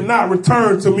forth. It cannot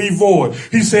return to me void.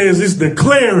 He says it's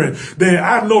declaring that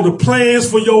I know the plans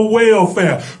for your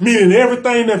welfare. Meaning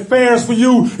everything that fares for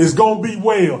you is going to be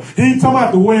well. He ain't talking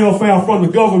about the welfare from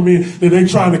the government that they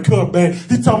trying to cut back.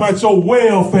 He's talking about your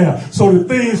welfare so that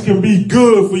things can be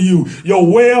good for you.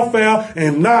 Your welfare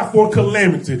and not for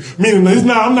calamity. Meaning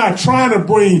I'm not trying to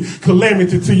bring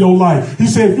calamity to your life. He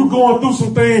said, if you're going through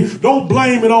some things, don't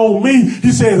blame it on me.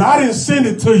 He says, I didn't send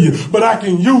it to you, but I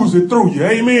can use it through you.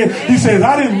 Amen. He says,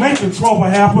 I didn't make the trouble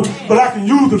happen, but I can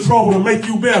use the trouble to make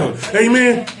you better.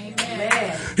 Amen.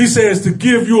 He says to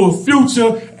give you a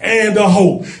future and a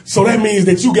hope. So that means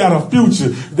that you got a future.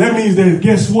 That means that,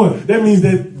 guess what? That means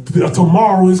that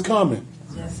tomorrow is coming.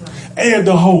 And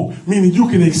the hope, meaning you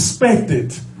can expect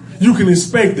it. You can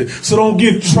expect it. So don't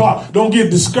get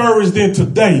discouraged in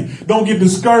today. Don't get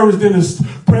discouraged in the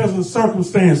present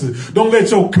circumstances. Don't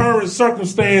let your current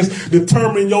circumstance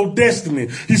determine your destiny.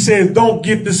 He says, don't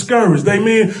get discouraged.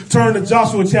 Amen. Turn to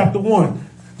Joshua chapter 1.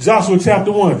 Joshua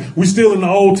chapter 1. We still in the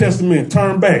Old Testament.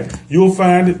 Turn back. You'll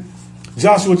find it.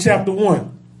 Joshua chapter 1.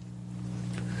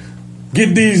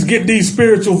 Get these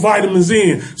spiritual vitamins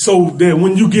in so that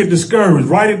when you get discouraged,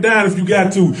 write it down if you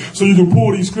got to, so you can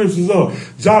pull these scriptures up.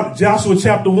 Joshua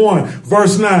chapter 1,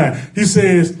 verse 9. He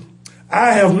says,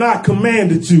 I have not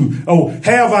commanded you. Oh,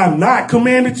 have I not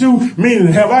commanded you? Meaning,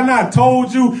 have I not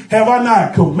told you? Have I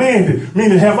not commanded?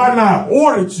 Meaning, have I not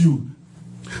ordered you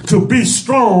to be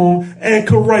strong and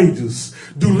courageous?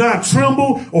 Do not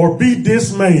tremble or be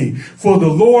dismayed, for the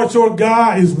Lord your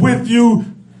God is with you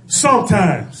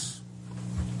sometimes.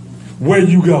 Where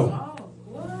you go.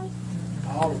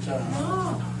 All the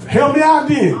time. Help me out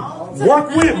then.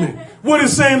 Work with me. What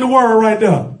is saying the word right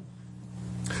there?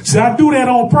 See, I do that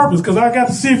on purpose because I got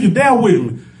to see if you're there with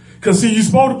me. Because, see, you're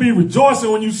supposed to be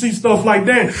rejoicing when you see stuff like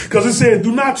that. Because it says,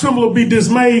 do not tremble or be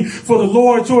dismayed, for the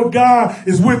Lord your God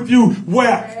is with you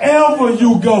wherever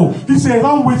you go. He says,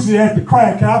 I'm with you at the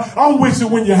crack house. I'm with you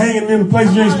when you're hanging in the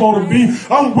place you ain't supposed to be.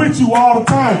 I'm with you all the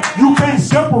time. You can't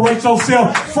separate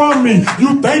yourself from me.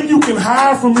 You think you can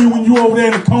hide from me when you over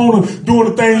there in the corner doing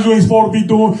the things you ain't supposed to be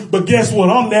doing. But guess what?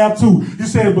 I'm there too. He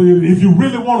said, but if you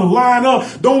really want to line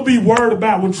up, don't be worried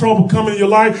about when trouble comes in your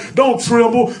life. Don't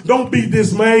tremble. Don't be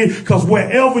dismayed. Because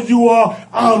wherever you are,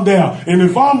 I'm there. And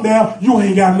if I'm there, you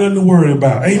ain't got nothing to worry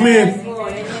about.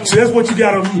 Amen. So that's what you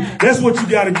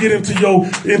gotta get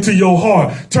into your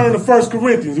heart. Turn to 1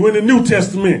 Corinthians. We're in the New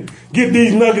Testament. Get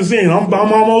these nuggets in. I'm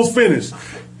almost finished.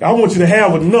 I want you to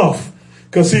have enough.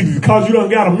 Because you done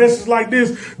got a message like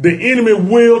this, the enemy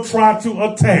will try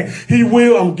to attack. He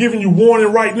will, I'm giving you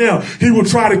warning right now. He will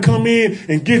try to come in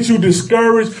and get you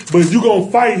discouraged, but you're going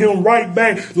to fight him right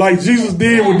back like Jesus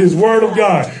did with this word of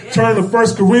God. Turn to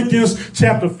 1 Corinthians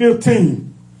chapter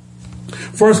 15.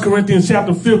 1 Corinthians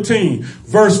chapter 15,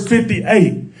 verse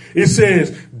 58. It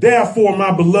says, Therefore,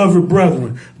 my beloved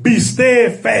brethren, be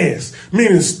steadfast,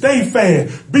 meaning stay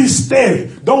fast, be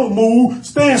steady, don't move,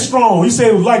 stand strong. He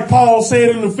said, like Paul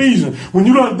said in Ephesians, when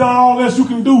you done all that you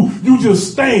can do, you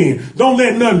just stand. Don't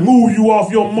let nothing move you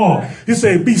off your mark. He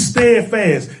said, be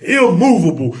steadfast,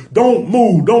 immovable, don't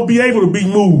move, don't be able to be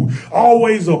moved,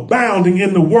 always abounding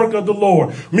in the work of the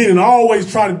Lord, meaning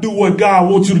always try to do what God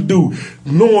wants you to do,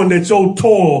 knowing that your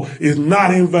toil is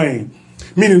not in vain.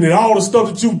 Meaning that all the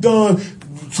stuff that you've done,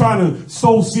 trying to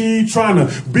sow seed, trying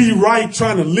to be right,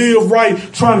 trying to live right,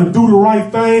 trying to do the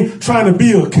right thing, trying to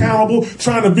be accountable,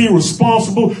 trying to be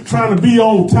responsible, trying to be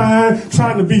on time,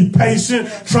 trying to be patient,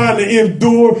 trying to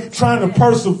endure, trying to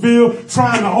persevere,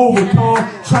 trying to overcome,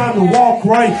 trying to walk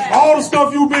right. All the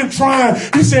stuff you've been trying,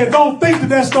 he said, don't think that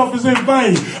that stuff is in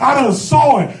vain. I done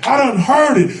saw it. I done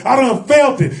heard it. I done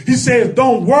felt it. He says,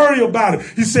 don't worry about it.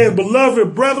 He says,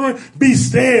 beloved brethren, be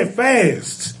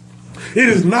steadfast. It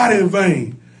is not in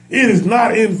vain. It is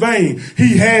not in vain.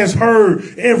 He has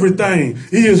heard everything.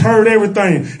 He has heard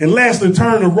everything. And lastly,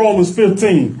 turn to Romans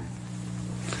 15.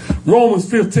 Romans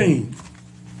 15.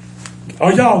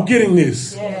 Are y'all getting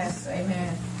this? Yes,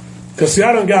 amen. Because, see,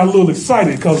 I done got a little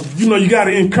excited because, you know, you got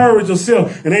to encourage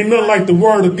yourself. And ain't nothing like the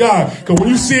word of God. Because when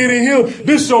you see it in here,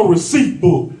 this your receipt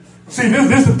book. See,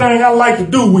 this is the thing I like to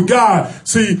do with God.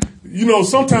 See, you know,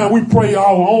 sometimes we pray our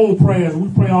own prayers.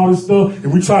 We pray all this stuff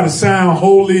and we try to sound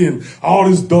holy and all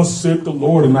this, thus said the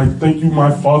Lord. And I thank you, my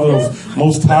Father of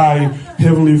Most High,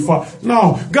 Heavenly Father.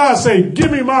 No, God say, give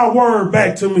me my word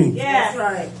back to me. Yes,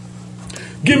 right.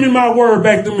 Give me my word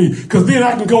back to me. Because then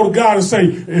I can go to God and say,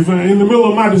 if in the middle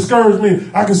of my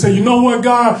discouragement, I can say, you know what,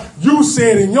 God? You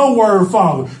said in your word,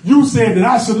 Father, you said that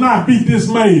I should not be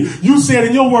dismayed. You said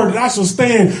in your word that I should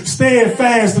stand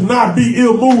steadfast and not be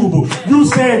immovable. You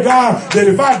said, God, that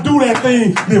if I do that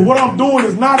thing, then what I'm doing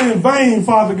is not in vain,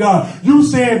 Father God. You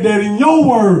said that in your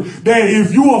word, that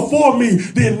if you are for me,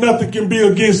 then nothing can be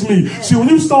against me. See, when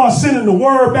you start sending the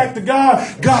word back to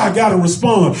God, God got to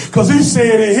respond. Because he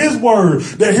said in his word,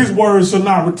 that his word shall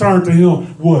not return to him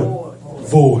what?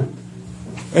 Void.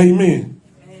 Amen.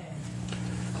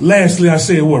 Lastly, I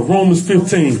said what? Romans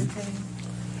 15.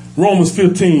 Romans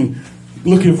 15.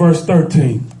 Look at verse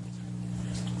 13.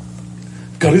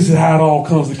 Because this is how it all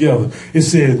comes together. It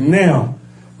says, now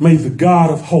may the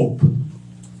God of hope.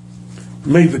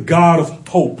 May the God of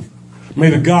hope. May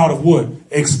the God of what?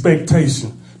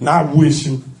 Expectation. Not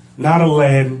wishing. Not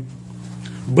Aladdin.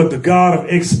 But the God of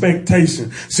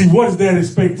expectation. See, what is that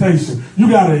expectation? You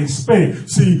got to expect.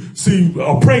 See,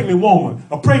 a pregnant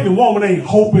woman ain't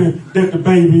hoping that the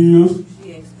baby is.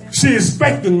 She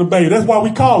expecting the baby. That's why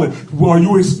we call it. Well, are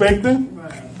you expecting?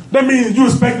 Right. That means you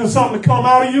expecting something to come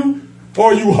out of you?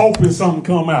 Or are you hoping something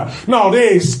come out? No,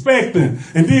 they're expecting.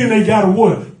 And then they got to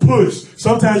what? Push.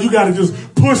 Sometimes you got to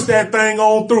just push that thing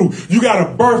on through. You got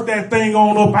to birth that thing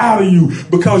on up out of you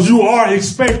because you are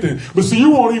expecting. But see,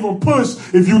 you won't even push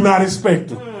if you're not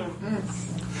expecting.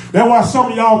 That's why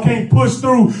some of y'all can't push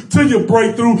through to your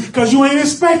breakthrough because you ain't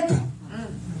expecting.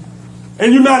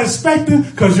 And you're not expecting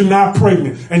because you're not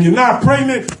pregnant. And you're not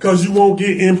pregnant because you won't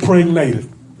get impregnated.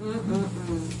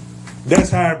 That's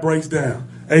how it breaks down.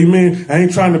 Amen. I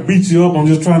ain't trying to beat you up. I'm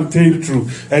just trying to tell you the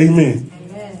truth. Amen.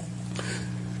 Amen.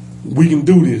 We can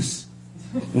do this.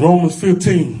 Romans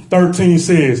 15:13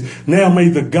 says, now may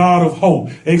the God of hope,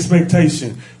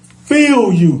 expectation,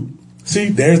 fill you. See,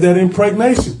 there's that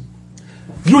impregnation.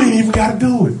 You ain't even got to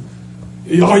do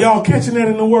it. Are y'all catching that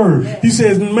in the word? He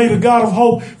says, may the God of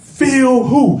hope fill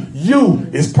who? You.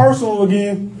 It's personal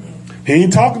again. He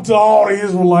ain't talking to all the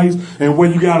Israelites and where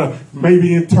you got to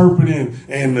maybe interpret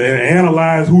and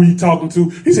analyze who he talking to.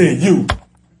 He said, you.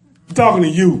 He's talking to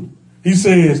you. He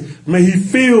says, may he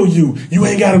fill you. You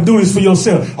ain't got to do this for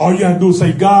yourself. All you got to do is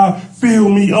say, God, fill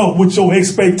me up with your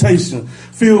expectation.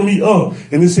 Fill me up.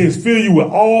 And it says, fill you with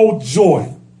all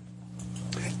joy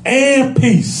and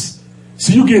peace.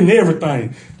 See, you getting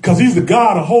everything. Because he's the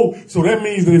God of hope. So that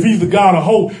means that if he's the God of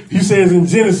hope, he says in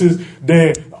Genesis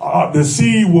that the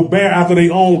seed will bear after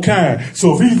their own kind.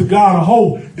 So if he's the God of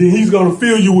hope, then he's going to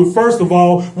fill you with, first of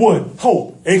all, what?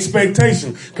 Hope,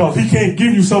 expectation. Because he can't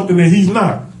give you something that he's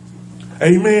not.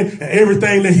 Amen. And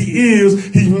everything that he is,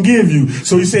 he can give you.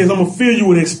 So he says, I'm going to fill you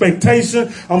with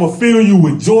expectation. I'm going to fill you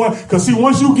with joy. Because see,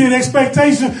 once you get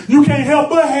expectation, you can't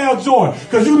help but have joy.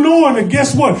 Because you knowing that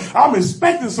guess what? I'm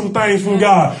expecting some things from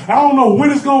God. I don't know when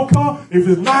it's going to come. If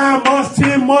it's 9 months,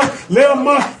 10 months, 11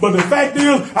 months. But the fact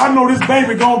is, I know this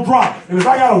baby going to drop. And if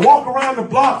I got to walk around the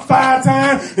block 5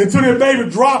 times until that baby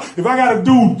drop, if I got to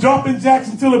do jumping jacks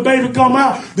until the baby come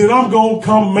out, then I'm going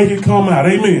to make it come out.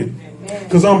 Amen.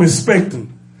 Because I'm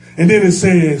expecting. And then it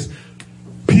says,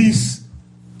 peace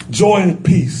Joy and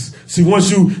peace. See,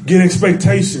 once you get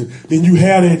expectation, then you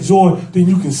have that joy, then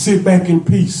you can sit back in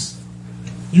peace.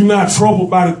 You're not troubled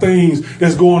by the things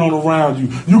that's going on around you.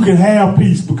 You can have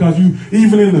peace because you,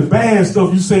 even in the bad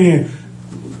stuff, you're saying,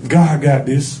 God got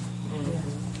this.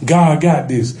 God got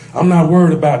this. I'm not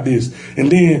worried about this.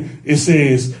 And then it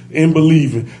says, in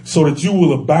believing, so that you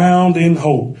will abound in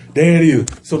hope. There it is.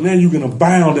 So now you can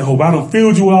abound in hope. I done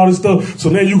filled you with all this stuff. So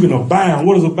now you can abound.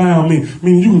 What does abound mean?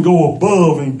 Meaning you can go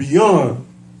above and beyond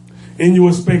in your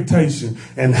expectation.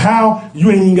 And how? You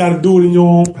ain't even got to do it in your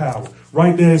own power.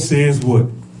 Right there it says what?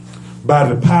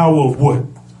 By the power of what?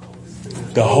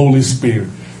 The Holy Spirit.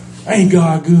 Ain't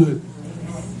God good?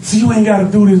 See, you ain't got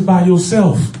to do this by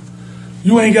yourself.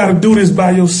 You ain't got to do this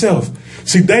by yourself.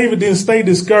 See, David didn't stay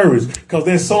discouraged because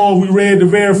that song we read, the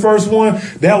very first one,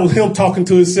 that was him talking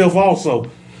to himself also.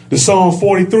 The Psalm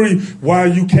 43, why are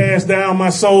you cast down, my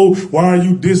soul? Why are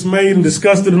you dismayed and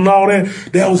disgusted and all that?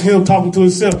 That was him talking to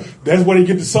himself. That's where they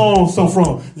get the song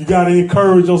from. You got to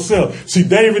encourage yourself. See,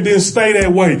 David didn't stay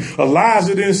that way.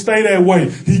 Elijah didn't stay that way.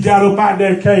 He got up out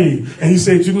that cave and he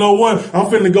said, you know what? I'm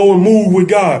finna go and move with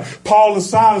God. Paul and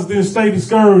Silas didn't stay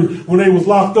discouraged when they was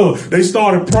locked up. They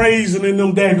started praising in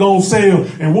them daggone cell.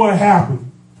 And what happened?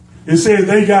 It says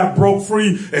they got broke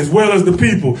free as well as the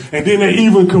people. And then they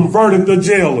even converted the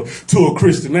jailer to a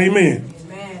Christian. Amen.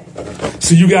 Amen.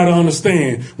 So you got to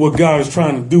understand what God is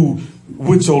trying to do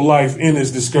with your life in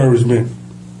this discouragement.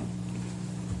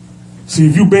 See,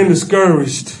 if you've been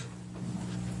discouraged,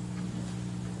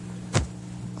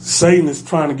 Satan is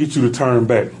trying to get you to turn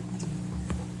back.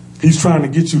 He's trying to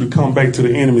get you to come back to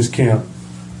the enemy's camp.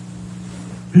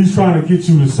 He's trying to get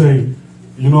you to say,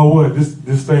 you know what,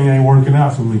 this thing ain't working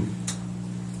out for me.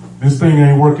 This thing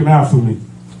ain't working out for me.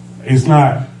 It's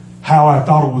not how I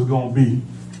thought it was going to be.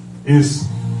 It's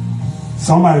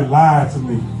somebody lied to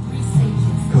me.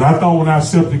 Because I thought when I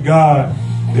accepted God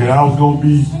that I was going to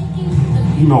be,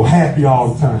 happy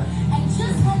all the time.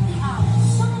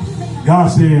 God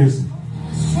says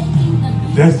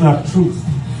that's not the truth.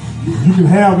 You can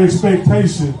have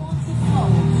expectation,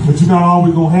 but you're not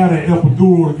always going to have that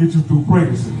epidural to get you through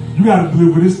pregnancy. You got to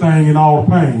deliver this thing in all the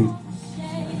pain.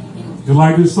 Just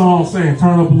like this song saying,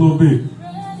 turn up a little bit.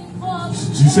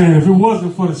 She's saying if it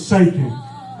wasn't for the shaking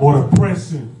or the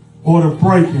pressing or the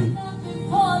breaking,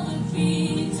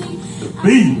 the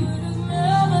beating.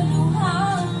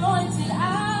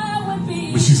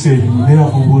 But she said you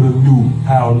never would have knew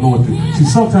how anointed. See,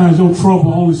 sometimes your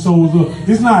trouble only shows up.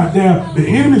 It's not there. The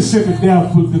enemy sent it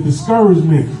down for the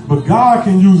discouragement. But God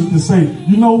can use it to say,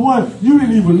 you know what? You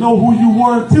didn't even know who you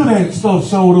were until that stuff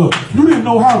showed up. You didn't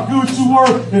know how good you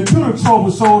were until the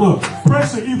trouble showed up.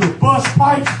 Pressure either bust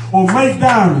pipes or make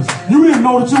diamonds. You didn't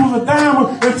know that you was a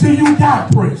diamond until you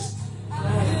got pressed.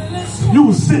 You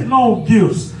was sitting on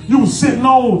gifts. You was sitting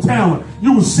on talent.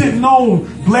 You was sitting on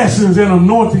blessings and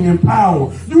anointing and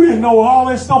power. You didn't know all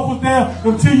that stuff was there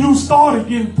until you started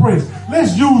getting pressed.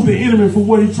 Let's use the enemy for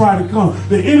what he tried to come.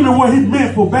 The enemy, what he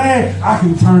meant for bad, I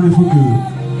can turn it for good.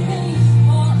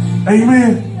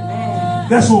 Amen.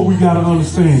 That's what we got to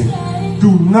understand.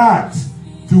 Do not,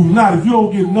 if you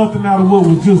don't get nothing out of what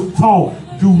was just taught,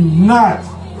 do not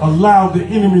allow the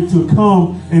enemy to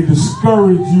come and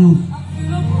discourage you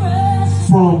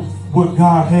from what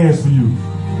God has for you.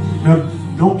 Now,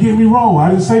 don't get me wrong.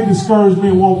 I didn't say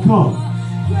discouragement won't come.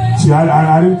 See,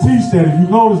 I didn't teach that. If you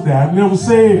notice that, I never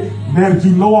said now that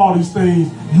you know all these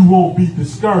things, you won't be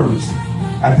discouraged.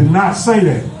 I did not say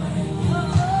that.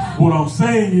 What I'm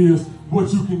saying is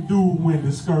what you can do when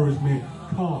discouragement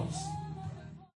comes.